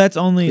ugly. Well, that's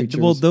only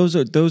creatures. Well, those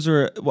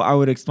are. Well, I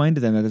would explain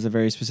to them that there's a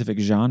very specific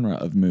genre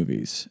of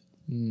movies.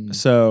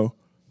 So,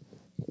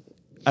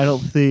 I don't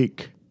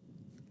think.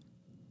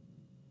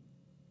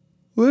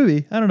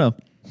 Maybe I don't know.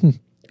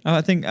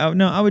 I think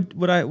no. I would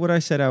what I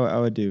said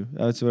I would do.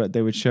 That's what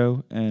they would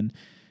show, and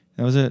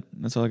that was it.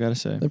 That's all I gotta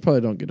say. They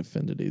probably don't get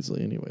offended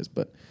easily, anyways.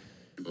 But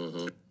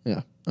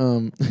yeah.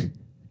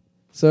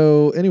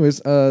 So, anyways,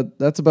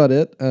 that's about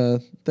it.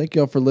 Thank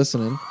you all for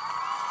listening.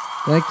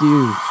 Thank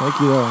you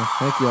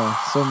all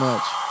so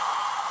much.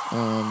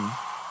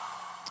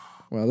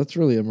 Wow, that's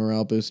really a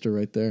morale booster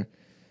right there.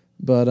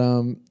 But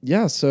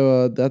yeah,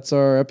 so that's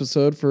our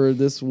episode for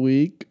this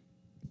week.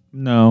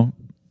 No.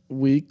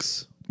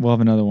 Weeks. We'll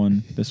have another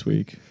one this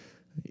week.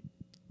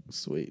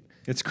 Sweet.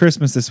 It's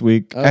Christmas this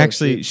week. Oh,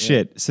 actually,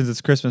 shit. Since it's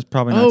Christmas,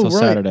 probably not until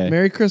Saturday.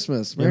 Merry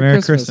Christmas.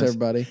 Merry Christmas,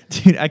 everybody.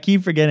 Dude, I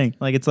keep forgetting.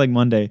 Like, it's like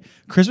Monday.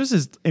 Christmas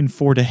is in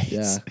 4 days.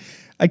 Yeah.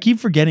 I keep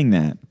forgetting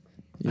that.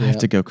 Yeah. I have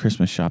to go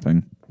Christmas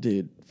shopping.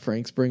 Dude,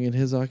 Frank's bringing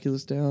his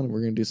Oculus down, and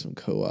we're going to do some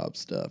co-op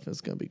stuff.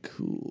 It's going to be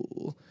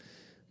cool.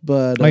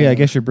 But Oh yeah, I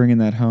guess you're bringing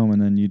that home,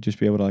 and then you'd just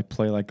be able to like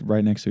play like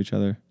right next to each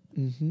other.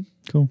 Mm-hmm.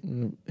 Cool.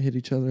 Hit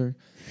each other.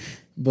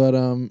 But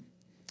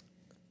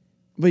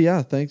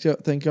yeah, thank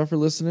y'all for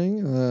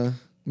listening.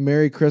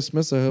 Merry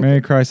Christmas.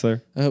 Merry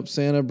Chrysler. I hope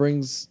Santa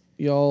brings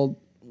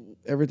y'all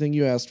everything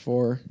you asked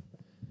for.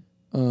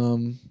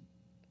 But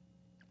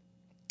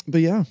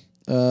yeah,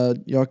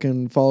 y'all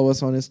can follow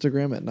us on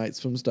Instagram at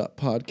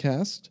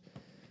nightswims.podcast.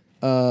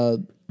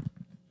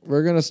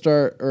 We're going to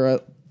start,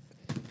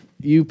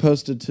 you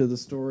posted to the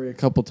story a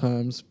couple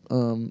times.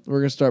 We're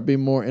going to start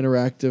being more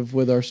interactive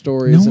with our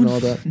stories and all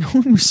that. No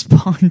one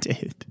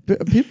responded.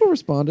 People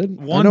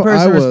responded. One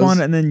person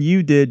responded, and then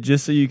you did,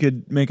 just so you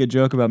could make a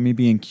joke about me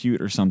being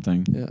cute or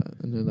something. Yeah,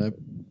 and then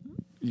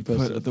You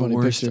posted put a the funny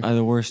worst, picture.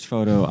 the worst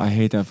photo. I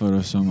hate that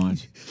photo so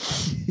much.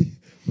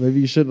 Maybe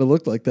you shouldn't have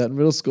looked like that in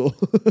middle school.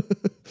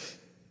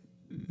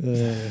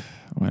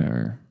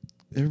 Whatever.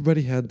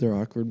 Everybody had their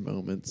awkward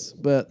moments,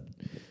 but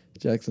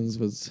Jackson's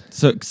was...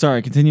 So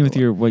sorry. Continue with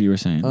what you were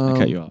saying. I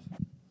cut you off.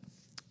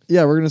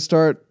 Yeah, we're going to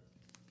start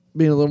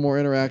being a little more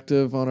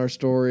interactive on our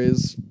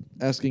stories,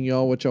 asking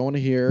y'all what y'all want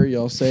to hear.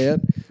 Y'all say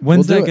it.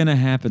 When's We'll do that it. going to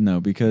happen, though?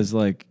 Because,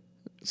 like...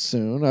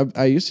 Soon.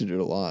 I used to do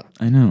it a lot.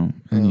 I know.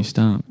 And you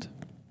stopped.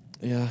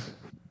 Yeah.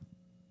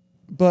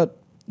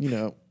 But,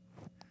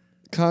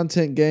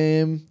 content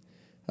game.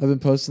 I've been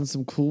posting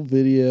some cool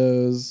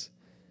videos.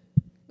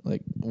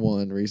 Like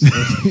one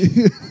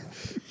recently.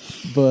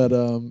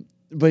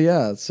 But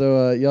yeah,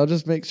 so y'all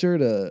just make sure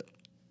to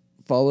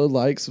follow,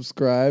 like,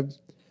 subscribe,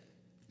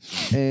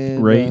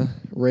 and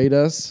rate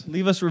us.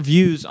 Leave us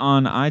reviews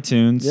on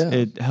iTunes. Yeah.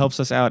 It helps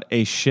us out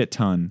a shit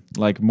ton.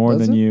 Like, more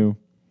Does than it? you...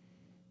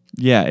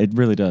 Yeah, it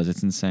really does.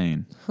 It's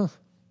insane.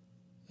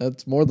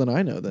 That's more than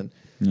I know then.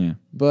 Yeah.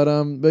 But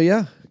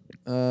yeah,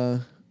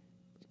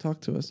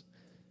 talk to us.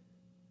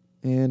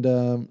 And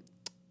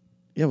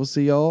yeah, we'll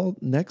see y'all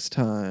next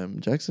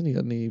time. Jackson, you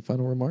got any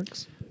final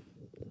remarks?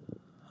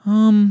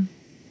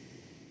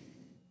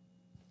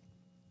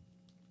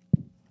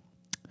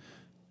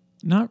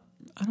 Not...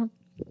 I don't...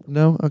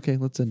 No? Okay,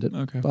 let's end it.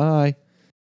 Okay. Bye.